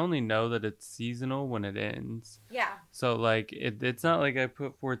relationship. I only know that it's seasonal when it ends. Yeah. So, like, it's not like I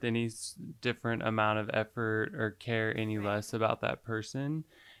put forth any different amount of effort or care any less about that person.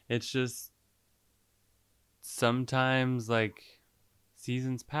 It's just sometimes, like,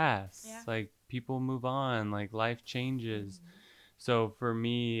 seasons pass. Yeah. Like, people move on. Like, life changes. So, for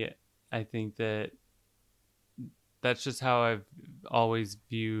me, I think that's just how I've always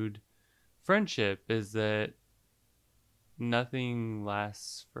viewed friendship, is that nothing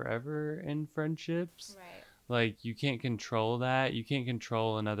lasts forever in friendships. Right. Like, you can't control that. You can't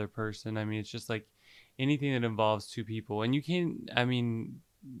control another person. I mean, it's just like anything that involves two people. And you can't, I mean,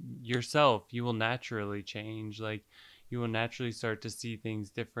 yourself, you will naturally change. Like, you will naturally start to see things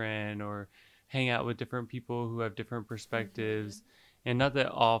different, or hang out with different people who have different perspectives. And not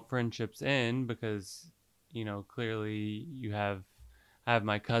that all friendships end, because, you know, clearly I have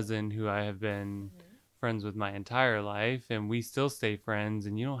my cousin who I have been friends with my entire life, and we still stay friends,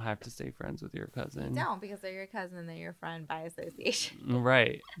 and you don't have to stay friends with your cousin. You don't, because they're your cousin and they're your friend by association.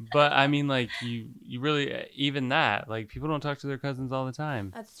 Right. But I mean, like, you really, even that, like, people don't talk to their cousins all the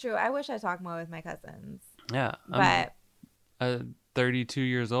time. That's true. I wish I talked more with my cousins. Yeah. But I'm 32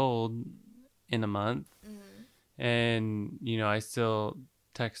 years old, in a month. Mm-hmm. And, you know, I still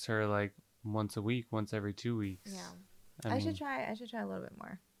text her like once a week, once every 2 weeks. Yeah. I should mean, try. I should try a little bit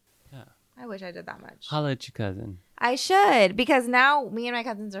more. Yeah. I wish I did that much. Holla at your cousin. I should, because now me and my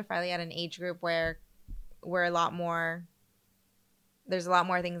cousins are finally at an age group where we're a lot more. There's a lot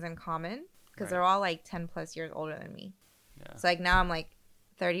more things in common because they're all like 10 plus years older than me. Yeah. So like now I'm like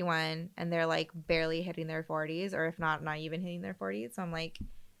 31 and they're like barely hitting their 40s, or if not even hitting their 40s. So I'm like,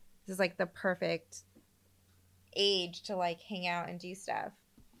 this is like the perfect age to like hang out and do stuff.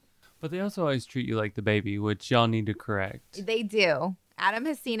 But they also always treat you like the baby, which y'all need to correct. They do. Adam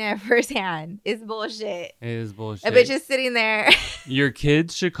has seen it firsthand. It's bullshit. It is bullshit. A bitch is sitting there. Your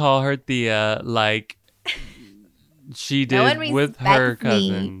kids should call her Thea like she did with her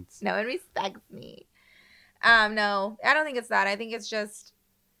cousins. No one respects me. No, I don't think it's that. I think it's just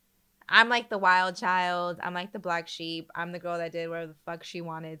I'm like the wild child. I'm like the black sheep. I'm the girl that did whatever the fuck she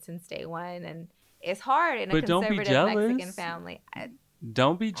wanted since day one, and it's hard in a conservative Mexican family.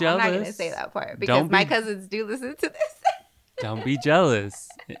 Don't be jealous. I'm not gonna say that part because my cousins do listen to this. Don't be jealous.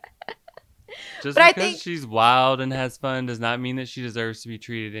 Just but because she's wild and has fun does not mean that she deserves to be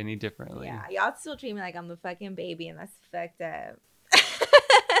treated any differently. Yeah, y'all still treat me like I'm the fucking baby, and that's fucked up.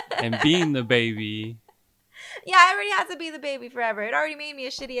 And being the baby. Yeah, I already had to be the baby forever. It already made me a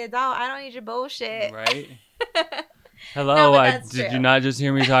shitty adult. I don't need your bullshit. Right? Hello, did you not just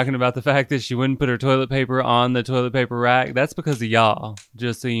hear me talking about the fact that she wouldn't put her toilet paper on the toilet paper rack? That's because of y'all,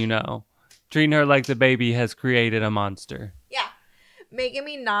 just so you know. Treating her like the baby has created a monster. Yeah. Making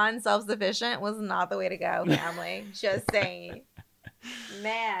me non-self-sufficient was not the way to go, family. Just saying.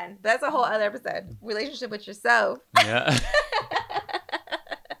 Man, that's a whole other episode. Relationship with yourself. Yeah.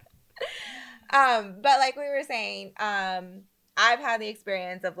 But like we were saying, I've had the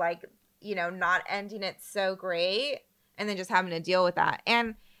experience of like, you know, not ending it so great and then just having to deal with that.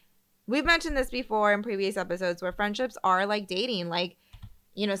 And we've mentioned this before in previous episodes where friendships are like dating. Like,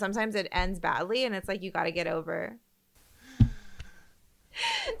 you know, sometimes it ends badly and it's like you got to get over.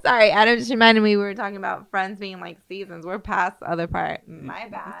 Sorry, Adam just reminded me we were talking about friends being like seasons. We're past the other part. My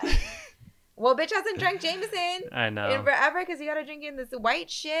bad. Well, bitch hasn't drank Jameson I know. in forever because you got to drink in this white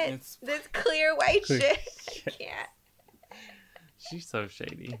shit. This clear white shit. I can't. She's so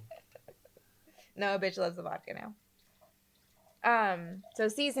shady. No, a bitch loves the vodka now. So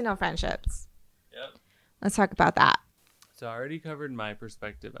seasonal friendships. Yep. Let's talk about that. So I already covered my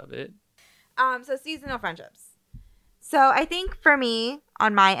perspective of it. So seasonal friendships. So I think for me,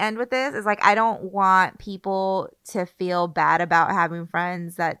 on my end with this, is like I don't want people to feel bad about having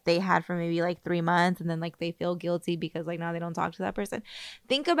friends that they had for maybe like 3 months and then like they feel guilty because like now they don't talk to that person.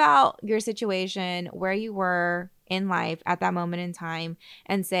 Think about your situation, where you were in life at that moment in time,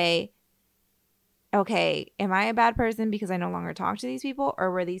 and say, okay, am I a bad person because I no longer talk to these people, or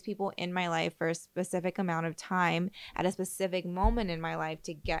were these people in my life for a specific amount of time at a specific moment in my life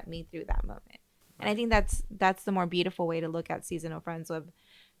to get me through that moment? And I think that's the more beautiful way to look at seasonal friends. Of,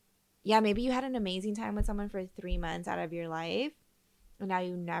 yeah, maybe you had an amazing time with someone for 3 months out of your life, and now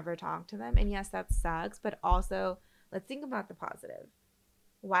you never talk to them. And yes, that sucks, but also let's think about the positive.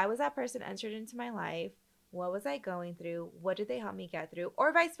 Why was that person entered into my life? What was I going through? What did they help me get through?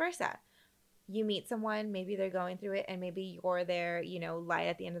 Or vice versa. You meet someone, maybe they're going through it, and maybe you're their, you know, light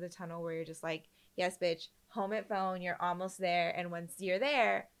at the end of the tunnel where you're just like, yes, bitch, home at phone, you're almost there. And once you're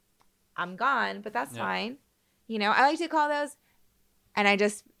there, I'm gone, but that's fine. You know, I like to call those, and I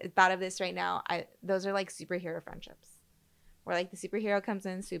just thought of this right now. Those are like superhero friendships, where like the superhero comes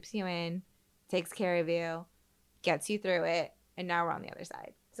in, swoops you in, takes care of you, gets you through it, and now we're on the other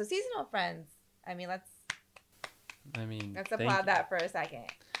side. So seasonal friends. I mean, let's applaud that for a second.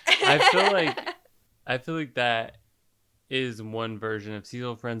 I feel like that is one version of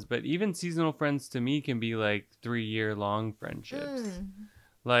seasonal friends, but even seasonal friends to me can be like 3-year long friendships.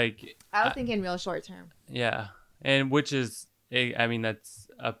 Like I was thinking real short term. Yeah. And which is, I mean, that's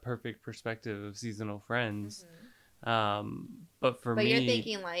a perfect perspective of seasonal friends. But for me,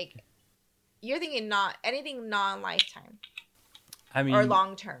 you're thinking not anything non-lifetime. I mean, or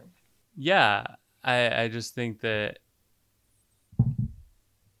long term. Yeah. I just think that,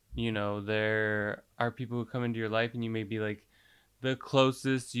 you know, there are people who come into your life and you may be like the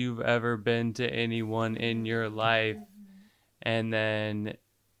closest you've ever been to anyone in your life. And then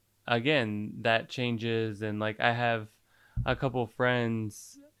again, that changes. And like, I have a couple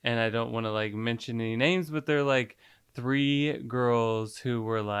friends, and I don't want to like mention any names, but they're like 3 girls who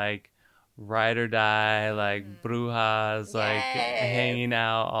were like ride or die, like brujas, like hanging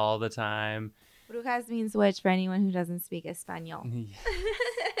out all the time. Brujas means witch for anyone who doesn't speak Espanol.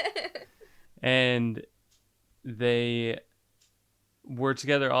 And they we're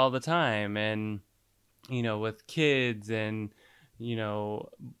together all the time, and with kids and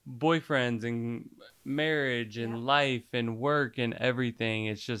boyfriends and marriage and life and work and everything.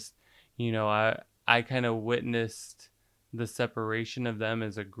 It's just I kind of witnessed the separation of them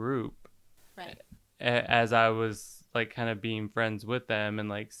as a group, Right. As I was like kind of being friends with them and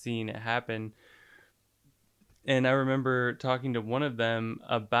like seeing it happen. And I remember talking to one of them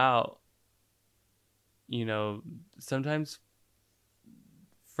about sometimes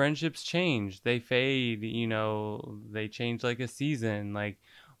friendships change, they fade, they change like a season. Like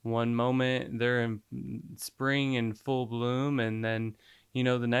one moment they're in spring in full bloom, and then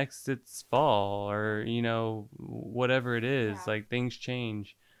the next it's fall, or whatever it is. Like things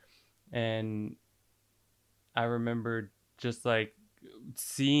change. And I remember just like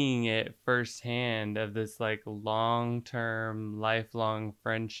seeing it firsthand, of this like long-term, lifelong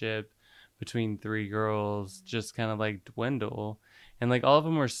friendship between three girls just kind of like dwindle. And like all of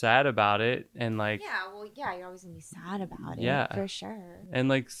them were sad about it, and like you're always gonna be sad about it. Yeah, for sure. And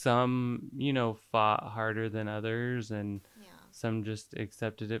like some fought harder than others, and some just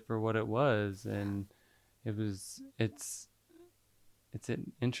accepted it for what it was. And it's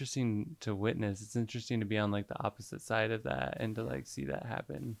interesting to witness. It's interesting to be on like the opposite side of that, and to like see that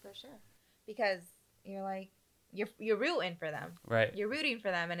happen. For sure. Because you're like you're rooting for them. Right. You're rooting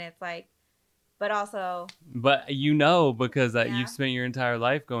for them, and it's like, but also, because you've spent your entire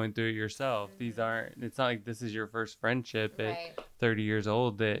life going through it yourself. Mm-hmm. It's not like this is your first friendship at 30 years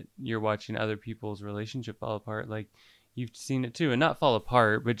old that you're watching other people's relationship fall apart. Like you've seen it too, and not fall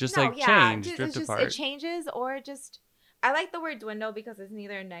apart, but just change, drift apart. It changes, or just, I like the word dwindle because it's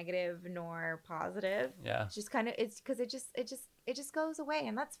neither negative nor positive. Yeah. It's just kind of, it's because it just goes away,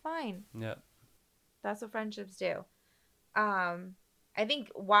 and that's fine. Yeah. That's what friendships do. I think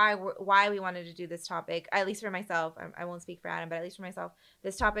why we wanted to do this topic, at least for myself, I won't speak for Adam, but at least for myself,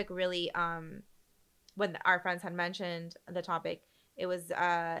 this topic really, when our friends had mentioned the topic, it was,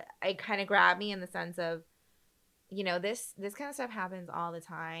 it kind of grabbed me in the sense of, this kind of stuff happens all the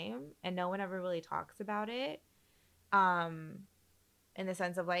time, and no one ever really talks about it. In the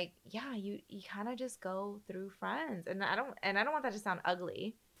sense of like, you kind of just go through friends, and I don't want that to sound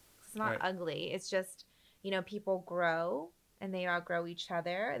ugly. It's not ugly. It's just, people grow, and they outgrow each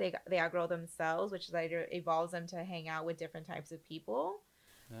other. They outgrow themselves, which later evolves them to hang out with different types of people.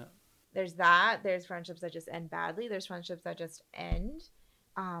 Yeah. There's that. There's friendships that just end badly. There's friendships that just end.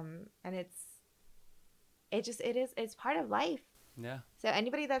 And it's part of life. Yeah. So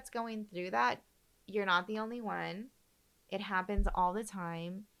anybody that's going through that, you're not the only one. It happens all the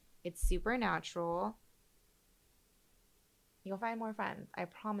time. It's supernatural. You'll find more friends. I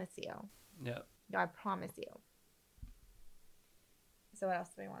promise you. Yeah. I promise you. So what else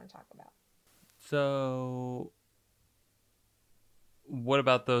do we want to talk about? So what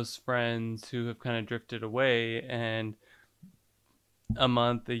about those friends who have kind of drifted away, and a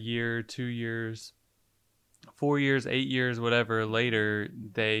month, a year, 2 years, 4 years, 8 years, whatever later,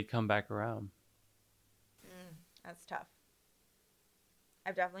 they come back around? That's tough.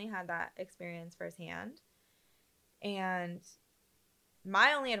 I've definitely had that experience firsthand. And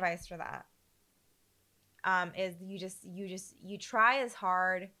my only advice for that is you try as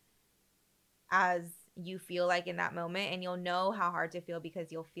hard as you feel like in that moment, and you'll know how hard to feel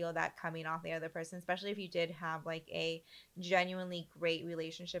because you'll feel that coming off the other person, especially if you did have like a genuinely great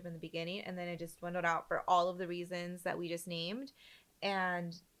relationship in the beginning, and then it just dwindled out for all of the reasons that we just named,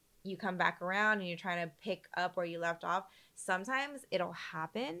 and you come back around and you're trying to pick up where you left off. Sometimes it'll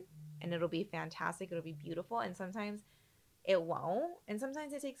happen and it'll be fantastic, it'll be beautiful, and sometimes it won't, and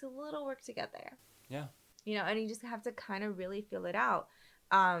sometimes it takes a little work to get there. Yeah. And you just have to kind of really feel it out.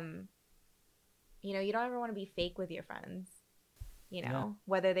 You don't ever want to be fake with your friends,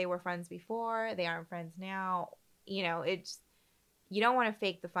 whether they were friends before, they aren't friends now, it's, you don't want to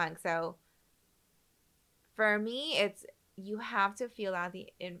fake the funk. So for me, it's, you have to feel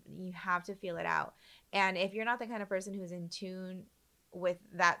it out. And if you're not the kind of person who's in tune with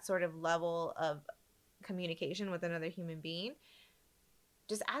that sort of level of communication with another human being,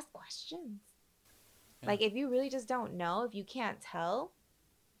 just ask questions. Yeah. Like, if you really just don't know, if you can't tell,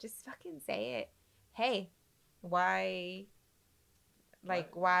 just fucking say it. Hey, why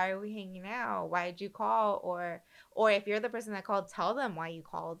are we hanging out? Why did you call? Or if you're the person that called, tell them why you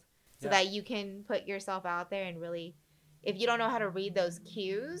called, so that you can put yourself out there and really, if you don't know how to read those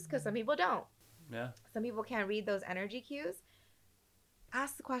cues, because some people don't. Yeah. Some people can't read those energy cues.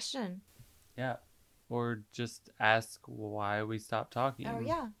 Ask the question. Yeah. Or just ask why we stopped talking. Oh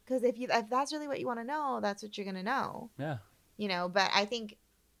yeah, because if that's really what you want to know, that's what you're gonna know. Yeah. But I think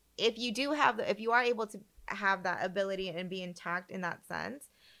if you are able to have that ability and be intact in that sense,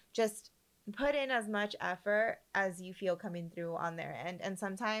 just put in as much effort as you feel coming through on their end. And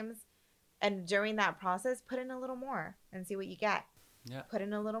sometimes, and during that process, put in a little more and see what you get. Yeah. Put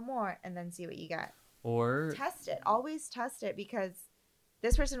in a little more and then see what you get. Or test it. Always test it, because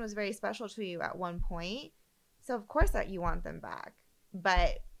this person was very special to you at one point. So of course that you want them back.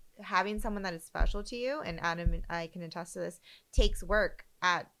 But having someone that is special to you, and Adam and I can attest to this, takes work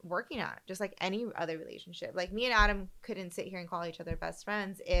at working at, just like any other relationship. Like me and Adam couldn't sit here and call each other best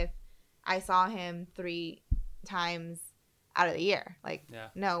friends if I saw him 3 times out of the year. Like,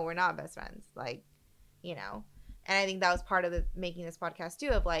 no, we're not best friends. Like, you know. And I think that was part of the making this podcast too,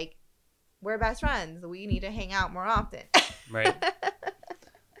 of like, we're best friends. We need to hang out more often. Right.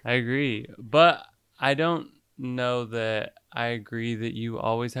 I agree. But I don't know that I agree that you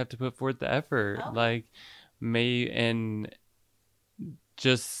always have to put forth the effort. Oh. Like, and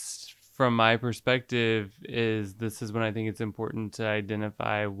just from my perspective this is when I think it's important to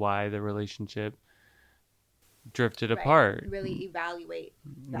identify why the relationship drifted apart. Really evaluate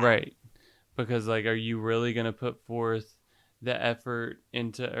that. Right. Because, like, are you really going to put forth the effort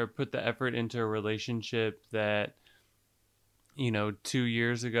into, or put the effort into a relationship that, you know, 2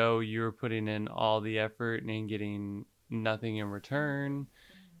 years ago you were putting in all the effort and getting nothing in return?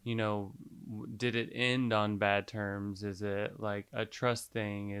 You know, did it end on bad terms? Is it like a trust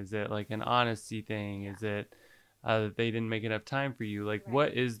thing? Is it like an honesty thing? Is it that they didn't make enough time for you? Like,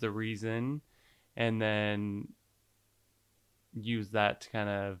 what is the reason? And then use that to kind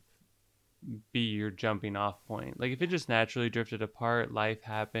of be your jumping off point. Like, if it just naturally drifted apart, life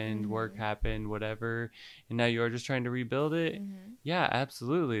happened, work happened, whatever, and now you're just trying to rebuild it, yeah,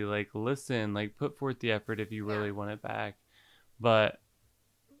 absolutely. Like, listen, like, put forth the effort if you really want it back. But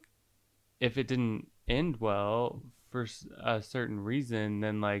if it didn't end well for a certain reason,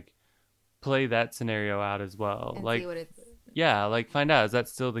 then, like, play that scenario out as well. And like, see what it's... yeah, like, find out, is that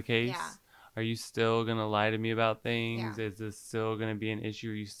still the case? Yeah. Are you still going to lie to me about things? Yeah. Is this still going to be an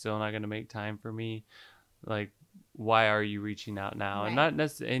issue? Are you still not going to make time for me? Like, why are you reaching out now? Right. And not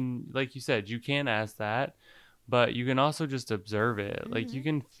necessarily, and like you said, you can ask that, but you can also just observe it. Like, you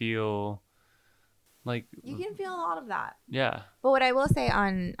can feel, like, you can feel a lot of that. Yeah. But what I will say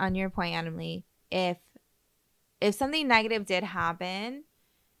on your point, Adam Lee, if something negative did happen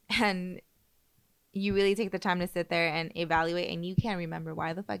and you really take the time to sit there and evaluate, and you can't remember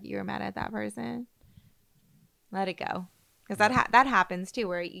why the fuck you were mad at that person, let it go. Because that happens too,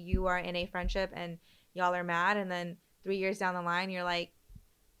 where you are in a friendship and y'all are mad, and then 3 years down the line you're like,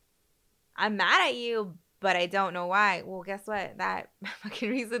 I'm mad at you, but I don't know why. Well, guess what? That fucking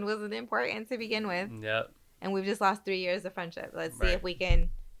reason wasn't important to begin with. Yep. And we've just lost 3 years of friendship. Let's see if we can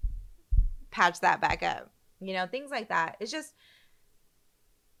patch that back up. You know, things like that. It's just,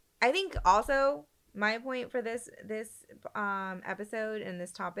 I think also my point for this episode and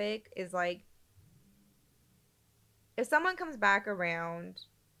this topic is, like, if someone comes back around,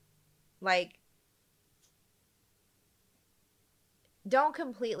 like, don't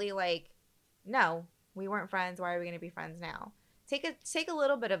completely, like, no, we weren't friends, why are we going to be friends now? Take a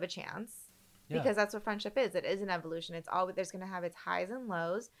little bit of a chance, because that's what friendship is. It is an evolution. It's always, there's going to have its highs and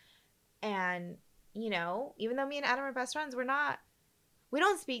lows. And, you know, even though me and Adam are best friends, we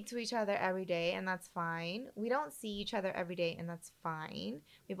don't speak to each other every day, and that's fine. We don't see each other every day, and that's fine.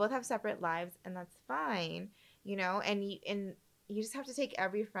 We both have separate lives, and that's fine. You know, and you just have to take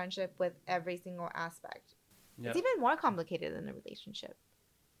every friendship with every single aspect. Yep. It's even more complicated than a relationship,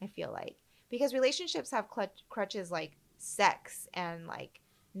 I feel like. Because relationships have crutches like sex and, like,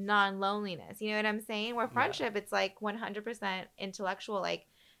 non-loneliness. You know what I'm saying? Where friendship, it's like 100% intellectual. Like,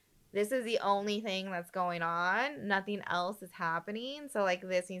 this is the only thing that's going on. Nothing else is happening. So, like,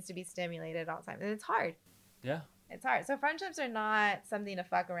 this needs to be stimulated all the time. And it's hard. Yeah. It's hard. So friendships are not something to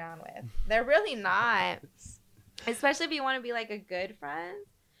fuck around with. They're really not. Especially if you want to be, like, a good friend.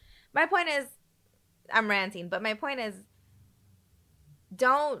 My point is, I'm ranting, but my point is,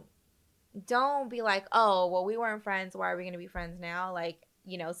 don't be like, oh, well, we weren't friends, why are we going to be friends now? Like,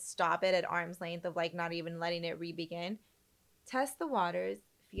 you know, stop it at arm's length of, like, not even letting it re-begin. Test the waters,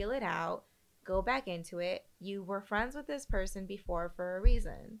 feel it out, go back into it. You were friends with this person before for a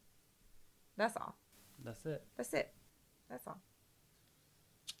reason. That's all. That's it. That's all.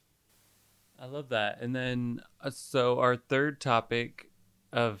 I love that. And then, so our third topic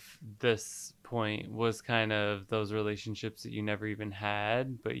of this point was kind of those relationships that you never even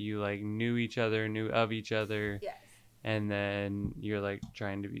had, but you, like, knew each other, knew of each other. Yes. And then you're, like,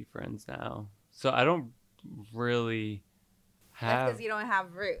 trying to be friends now. So I don't really have... That's because you don't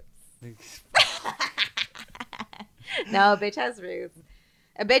have roots. No, bitch has roots.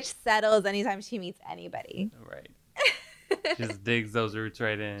 A bitch settles anytime she meets anybody. Right. Just digs those roots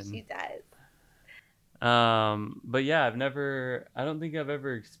right in. She does. But yeah, I don't think I've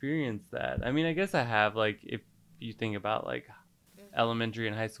ever experienced that. I mean, I guess I have, like, if you think about, like, elementary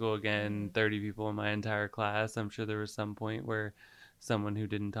and high school again, 30 people in my entire class, I'm sure there was some point where someone who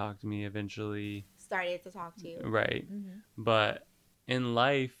didn't talk to me eventually started to talk to you. Right. But in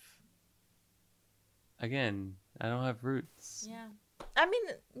life, again, I don't have roots. Yeah. I mean,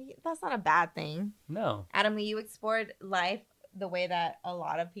 that's not a bad thing. No. Adam, you explored life the way that a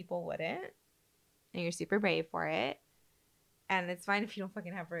lot of people wouldn't. And you're super brave for it. And it's fine if you don't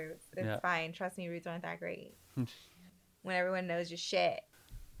fucking have roots. It's fine. Trust me, roots aren't that great. When everyone knows your shit.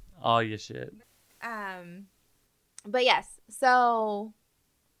 All your shit. But yes, so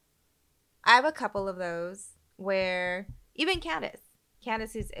I have a couple of those where even Candace,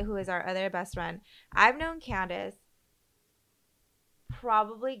 who is our other best friend, I've known Candace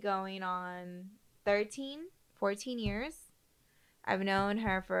probably going on 13, 14 years. I've known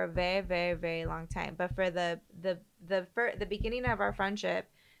her for a very, very, very long time. But for the beginning of our friendship,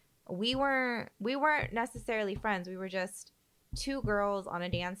 we weren't necessarily friends. We were just two girls on a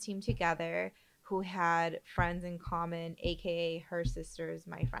dance team together who had friends in common, aka her sisters,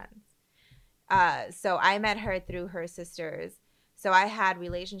 my friends. So I met her through her sisters. So I had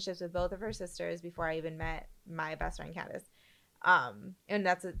relationships with both of her sisters before I even met my best friend Candace. And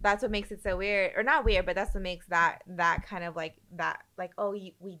that's what makes it so weird, or not weird, but that's what makes that kind of like that, like, oh,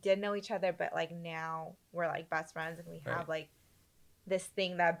 we did know each other, but like now we're like best friends and we have like this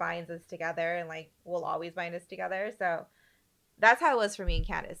thing that binds us together and like will always bind us together. So that's how it was for me and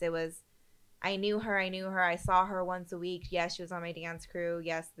Candace. It was, I knew her. I saw her once a week. Yes, she was on my dance crew.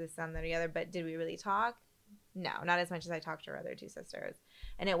 Yes, this, and the other. But did we really talk? No, not as much as I talked to her other two sisters.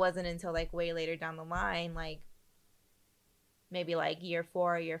 And it wasn't until like way later down the line, like maybe like year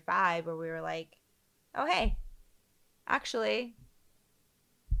 4 or year 5, where we were like, oh, hey, actually,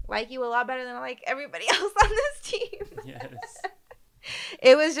 like you a lot better than I like everybody else on this team. Yes.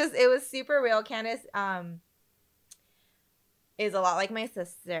 It was super real. Candace is a lot like my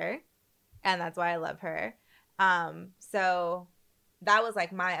sister, and that's why I love her. So that was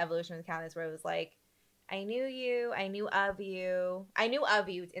like my evolution with Candace, where it was like, I knew of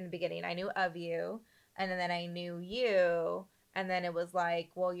you in the beginning. I knew of you, and then I knew you, and then it was like,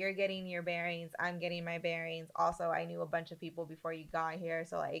 well, you're getting your bearings, I'm getting my bearings. Also, I knew a bunch of people before you got here,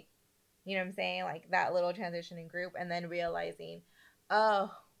 so like, you know what I'm saying? Like that little transitioning group, and then realizing,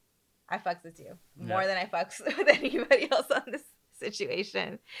 oh, I fucks with you more than I fucks with anybody else on this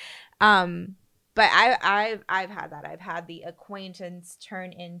situation. But I've had that. I've had the acquaintance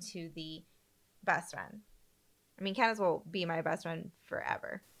turn into the best friend. I mean, Candace will be my best friend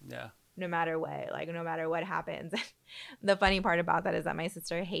forever. Yeah. No matter what happens. The funny part about that is that my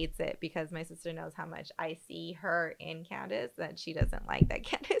sister hates it, because my sister knows how much I see her in Candace, that she doesn't like that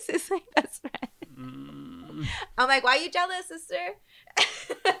Candace is my best friend. I'm like, why are you jealous, sister?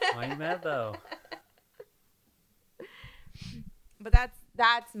 Why are you mad though? But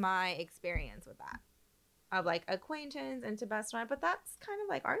that's my experience with that, of like acquaintance into best friend. But that's kind of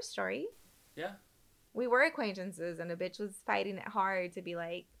like our story. Yeah. We were acquaintances, and a bitch was fighting it hard to be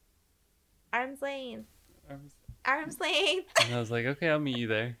like, arm's length. Arm's length. And I was like, okay, I'll meet you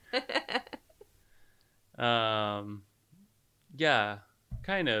there. Yeah,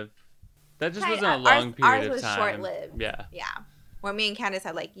 kind of. That just wasn't a long period of time. Ours was short-lived. Yeah. Yeah. Where me and Candace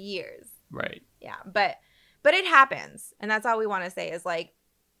had like years. Right. Yeah. But it happens. And that's all we want to say is like,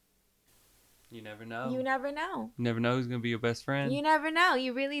 you never know. You never know. You never know who's going to be your best friend. You never know.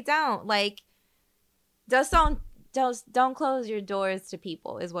 You really don't. Like, just don't close your doors to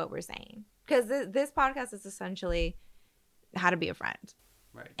people is what we're saying. Because this podcast is essentially how to be a friend.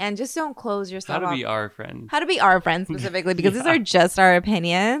 Right. And just don't close yourself How to be our friend. How to be our friend specifically, because these are just our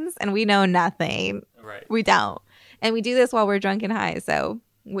opinions and we know nothing. Right. We don't. And we do this while we're drunk and high, so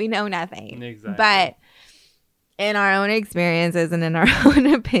we know nothing. Exactly. But in our own experiences and in our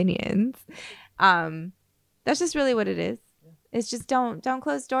own opinions, that's just really what it is. It's just don't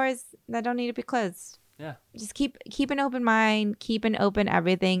close doors that don't need to be closed. Yeah. Just keep an open mind, keep an open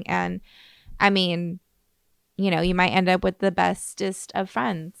everything. And I mean, you know, you might end up with the bestest of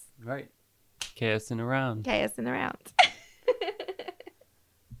friends. Right. Chaos around.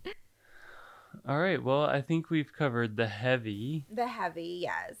 All right. Well, I think we've covered the heavy. The heavy,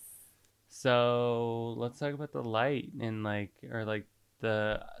 yes. So let's talk about the light and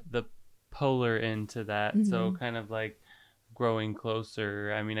the polar end to that. Mm-hmm. So kind of like growing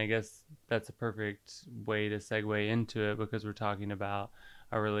closer. I mean, I guess that's a perfect way to segue into it, because we're talking about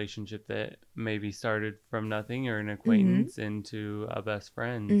a relationship that maybe started from nothing or an acquaintance into a best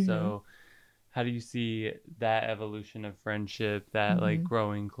friend. So how do you see that evolution of friendship, that like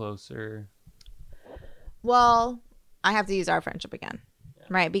growing closer? Well, I have to use our friendship again,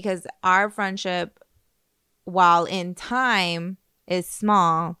 right? Because our friendship, while in time is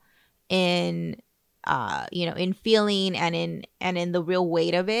small, in in feeling and in the real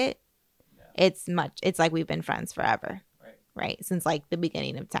weight of it, it's like we've been friends forever, right? Since like the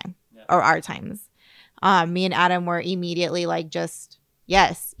beginning of time or our times. Me and Adam were immediately like just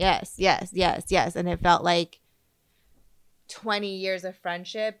yes, yes, yes, yes, yes, and it felt like 20 years of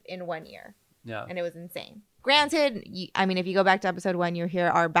friendship in 1 year. Yeah. And it was insane. Granted, if you go back to episode 1, you'll hear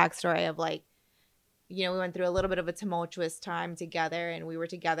our backstory of like, we went through a little bit of a tumultuous time together, and we were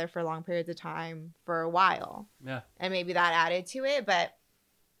together for long periods of time for a while. Yeah. And maybe that added to it, but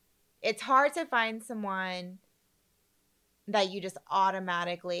it's hard to find someone that you just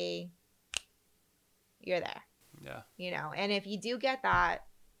automatically, you're there. Yeah. And if you do get that,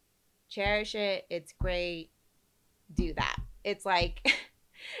 cherish it. It's great. Do that. It's like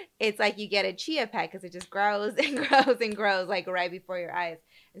you get a chia pet because it just grows and grows and grows like right before your eyes,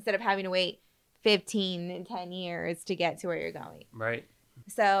 instead of having to wait 15 and 10 years to get to where you're going. Right.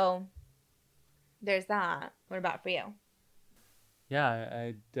 So there's that. What about for you? Yeah,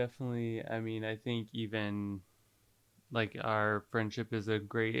 I definitely, I think even like our friendship is a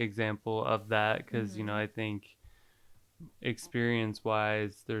great example of that because, I think experience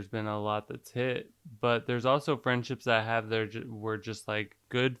wise, there's been a lot that's hit, but there's also friendships that I have that were just like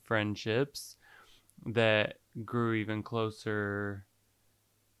good friendships that grew even closer.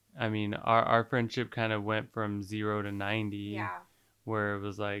 Our friendship kind of went from 0 to 90, where it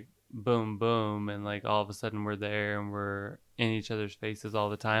was like boom, boom, and like all of a sudden we're there and we're in each other's faces all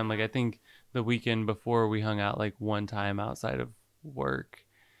the time. Like I think the weekend before we hung out like one time outside of work,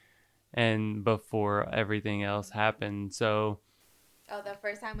 and before everything else happened. So the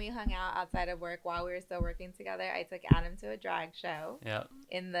first time we hung out outside of work while we were still working together, I took Adam to a drag show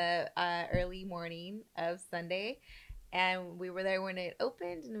in the early morning of Sunday, and we were there when it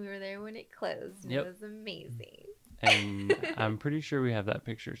opened and we were there when it closed. It was amazing. And I'm pretty sure we have that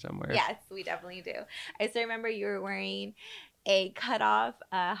picture somewhere. Yes, we definitely do. I still remember you were wearing a cut-off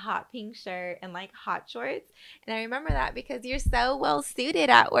hot pink shirt and like hot shorts, and I remember that because you're so well suited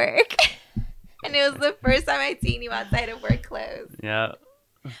at work. And it was the first time I'd seen you outside of work clothes. Yeah.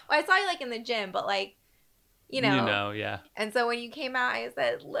 Well, I saw you like in the gym, but like yeah. And so when you came out, I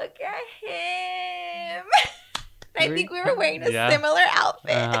said, look at him. I think we were wearing a similar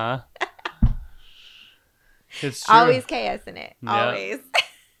outfit. It's true. Always chaos in it. Always.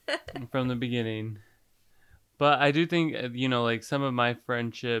 From the beginning. But I do think, like some of my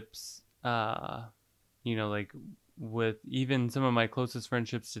friendships, like with even some of my closest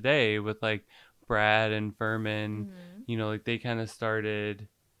friendships today with like Brad and Furman, like they kind of started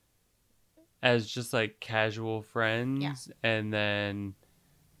as just like casual friends. And then.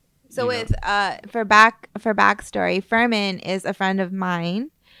 So for backstory, Furman is a friend of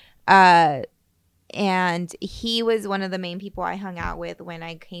mine. And he was one of the main people I hung out with when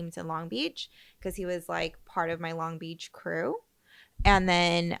I came to Long Beach, because he was like part of my Long Beach crew. And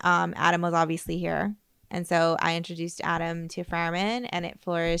then Adam was obviously here. And so I introduced Adam to Furman, and it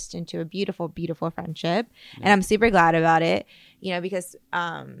flourished into a beautiful, beautiful friendship. Yeah. And I'm super glad about it, because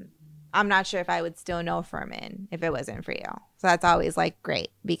I'm not sure if I would still know Furman if it wasn't for you. So that's always like great,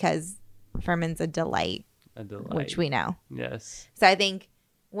 because Furman's a delight. Which we know. Yes. So I think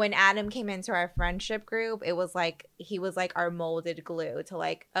when Adam came into our friendship group, it was like he was like our molded glue to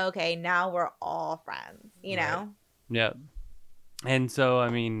like, okay, now we're all friends, you know? Yeah. And so,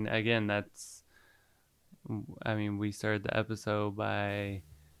 again, we started the episode by it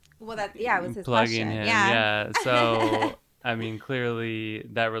was his plugging question. Him. Yeah. So, clearly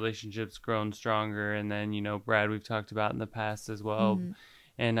that relationship's grown stronger. And then, Brad, we've talked about in the past as well. Mm-hmm.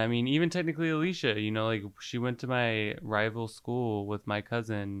 And even technically Alicia, like she went to my rival school with my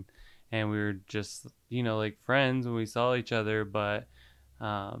cousin, and we were just, like friends when we saw each other. But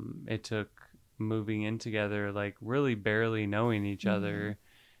it took moving in together, like really barely knowing each other.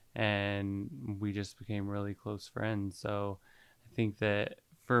 And we just became really close friends. So I think that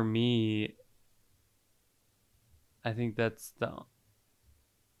for me, I think that's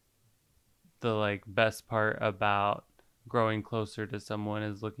the like best part about growing closer to someone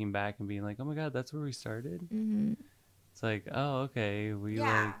is looking back and being like, oh my God, that's where we started. Mm-hmm. It's like, oh, okay.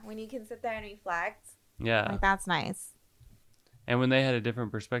 When you can sit there and reflect. Yeah. Like, that's nice. And when they had a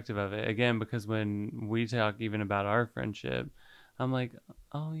different perspective of it, again, because when we talk even about our friendship, I'm like,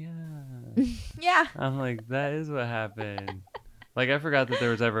 oh yeah. Yeah. I'm like, that is what happened. Like, I forgot that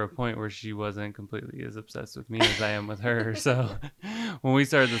there was ever a point where she wasn't completely as obsessed with me as I am with her. So when we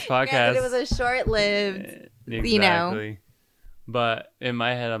started this podcast, Granted, it was a short-lived, exactly. you know. But in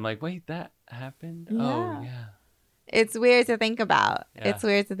my head, I'm like, wait, that happened? Yeah. Oh, yeah. It's weird to think about. Yeah. It's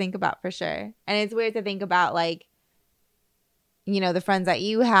weird to think about for sure. And it's weird to think about, like, you know, the friends that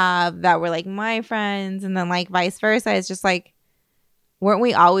you have that were like my friends, and then like vice versa. It's just like, weren't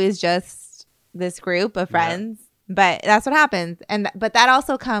we always just this group of friends? Yeah. But that's what happens. But that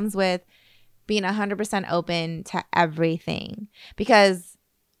also comes with being 100% open to everything, because,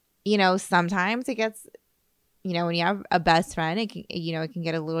 you know, sometimes it gets, you know, when you have a best friend, it can, you know, it can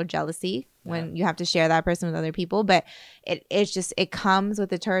get a little jealousy when you have to share that person with other people. But it comes with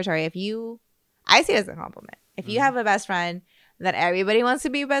the territory. I see it as a compliment. If you have a best friend that everybody wants to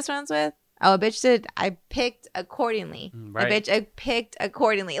be best friends with, oh, a bitch I picked accordingly. Right. A bitch I picked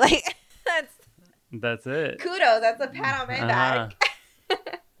accordingly. Like, that's it. Kudos. That's a pat on my back.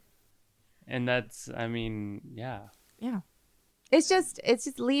 And that's, I mean, yeah. Yeah. It's just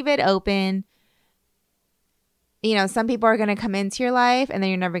leave it open. You know, some people are going to come into your life and then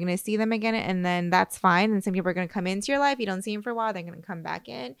you're never going to see them again. And then that's fine. And some people are going to come into your life. You don't see them for a while. They're going to come back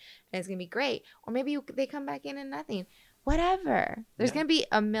in and it's going to be great. Or maybe they come back in and nothing. Whatever. There's going to be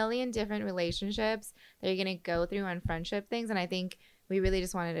a million different relationships that you're going to go through on friendship things. And I think we really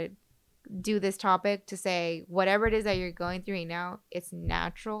just wanted to do this topic to say whatever it is that you're going through right now, it's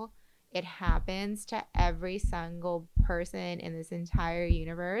natural. It happens to every single person in this entire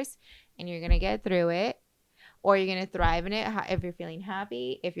universe. And you're going to get through it. Or you're going to thrive in it if you're feeling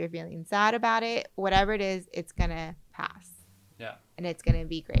happy, if you're feeling sad about it, whatever it is, it's going to pass. Yeah. And it's going to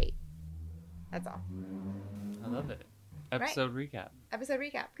be great. That's all. I love it. Episode recap.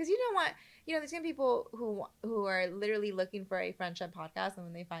 Because you don't want, you know, there's going to be people who are literally looking for a friendship podcast. And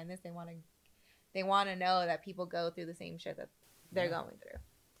when they find this, they want to know that people go through the same shit that they're going through.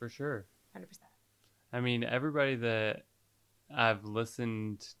 For sure. 100%. I mean, everybody that I've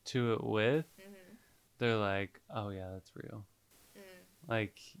listened to it with, they're like, oh yeah, that's real.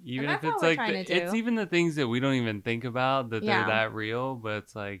 Like, even if it's like it's even the things that we don't even think about that they're that real, but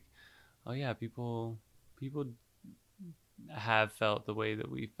it's like, oh yeah, people have felt the way that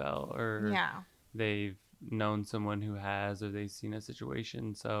we felt, or they've known someone who has, or they've seen a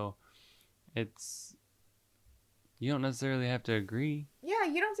situation. So it's, you don't necessarily have to agree. Yeah,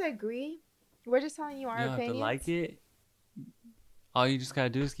 you don't have to agree. We're just telling you our opinions. You don't have to like it. All you just gotta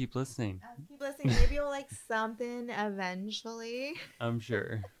do is keep listening. Keep listening. Maybe you'll like something eventually. I'm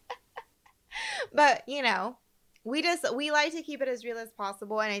sure. But, you know, we like to keep it as real as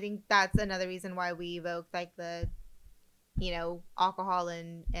possible. And I think that's another reason why we evoked like the, you know, alcohol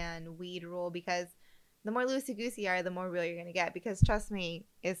and weed rule, because the more loosey-goosey you are, the more real you're going to get. Because trust me,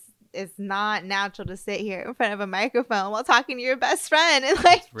 it's not natural to sit here in front of a microphone while talking to your best friend and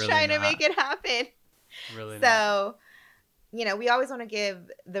like really trying to make it happen. Really so, not. You know, we always want to give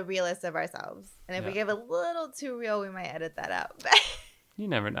the realest of ourselves. And if we give a little too real, we might edit that out. You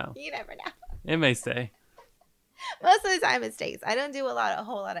never know. You never know. It may stay. Most of the time it stays. I don't do a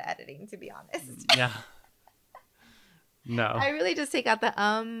whole lot of editing, to be honest. Yeah. No. I really just take out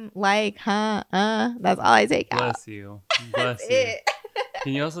the like, huh, that's all I take out. Bless you. Bless you. It.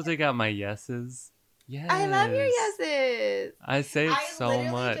 Can you also take out my yeses? Yes. I love your yeses. I say it so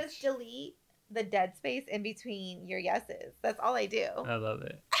much. I just delete the dead space in between your yeses. That's all I do. I love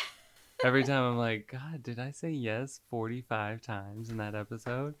it. Every time I'm like, God, did I say yes 45 times in that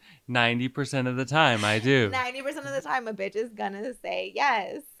episode? 90% of the time I do. 90% of the time a bitch is gonna say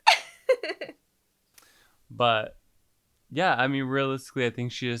yes. But yeah, I mean, realistically, I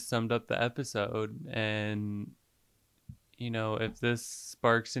think she just summed up the episode. And, you know, if this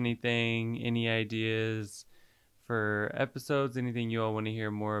sparks anything, any ideas for episodes, anything you all want to hear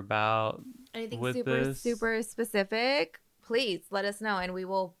more about, anything super specific, please let us know, and we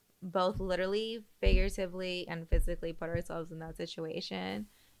will both literally, figuratively, and physically put ourselves in that situation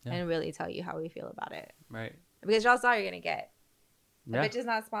and really tell you how we feel about it. Right. Because y'all saw you're gonna get. The bitch is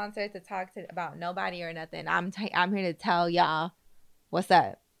not sponsored to talk about nobody or nothing. I'm here to tell y'all what's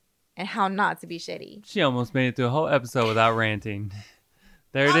up and how not to be shitty. She almost made it through a whole episode without ranting.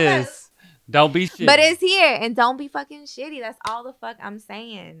 There it is. Don't be shitty. But it's here, and don't be fucking shitty. That's all the fuck I'm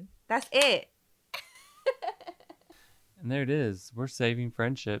saying. That's it. And there it is. We're saving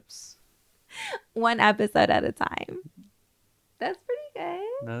friendships. One episode at a time. That's pretty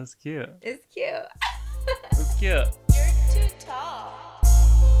good. That's cute. It's cute. It's cute. You're too tall.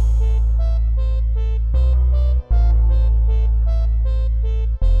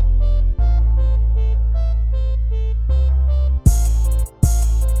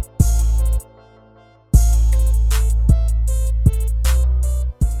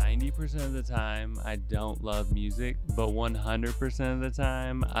 the time, I don't love music, but 100% of the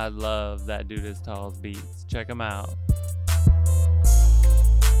time, I love That Dude Is Tall's beats. Check them out.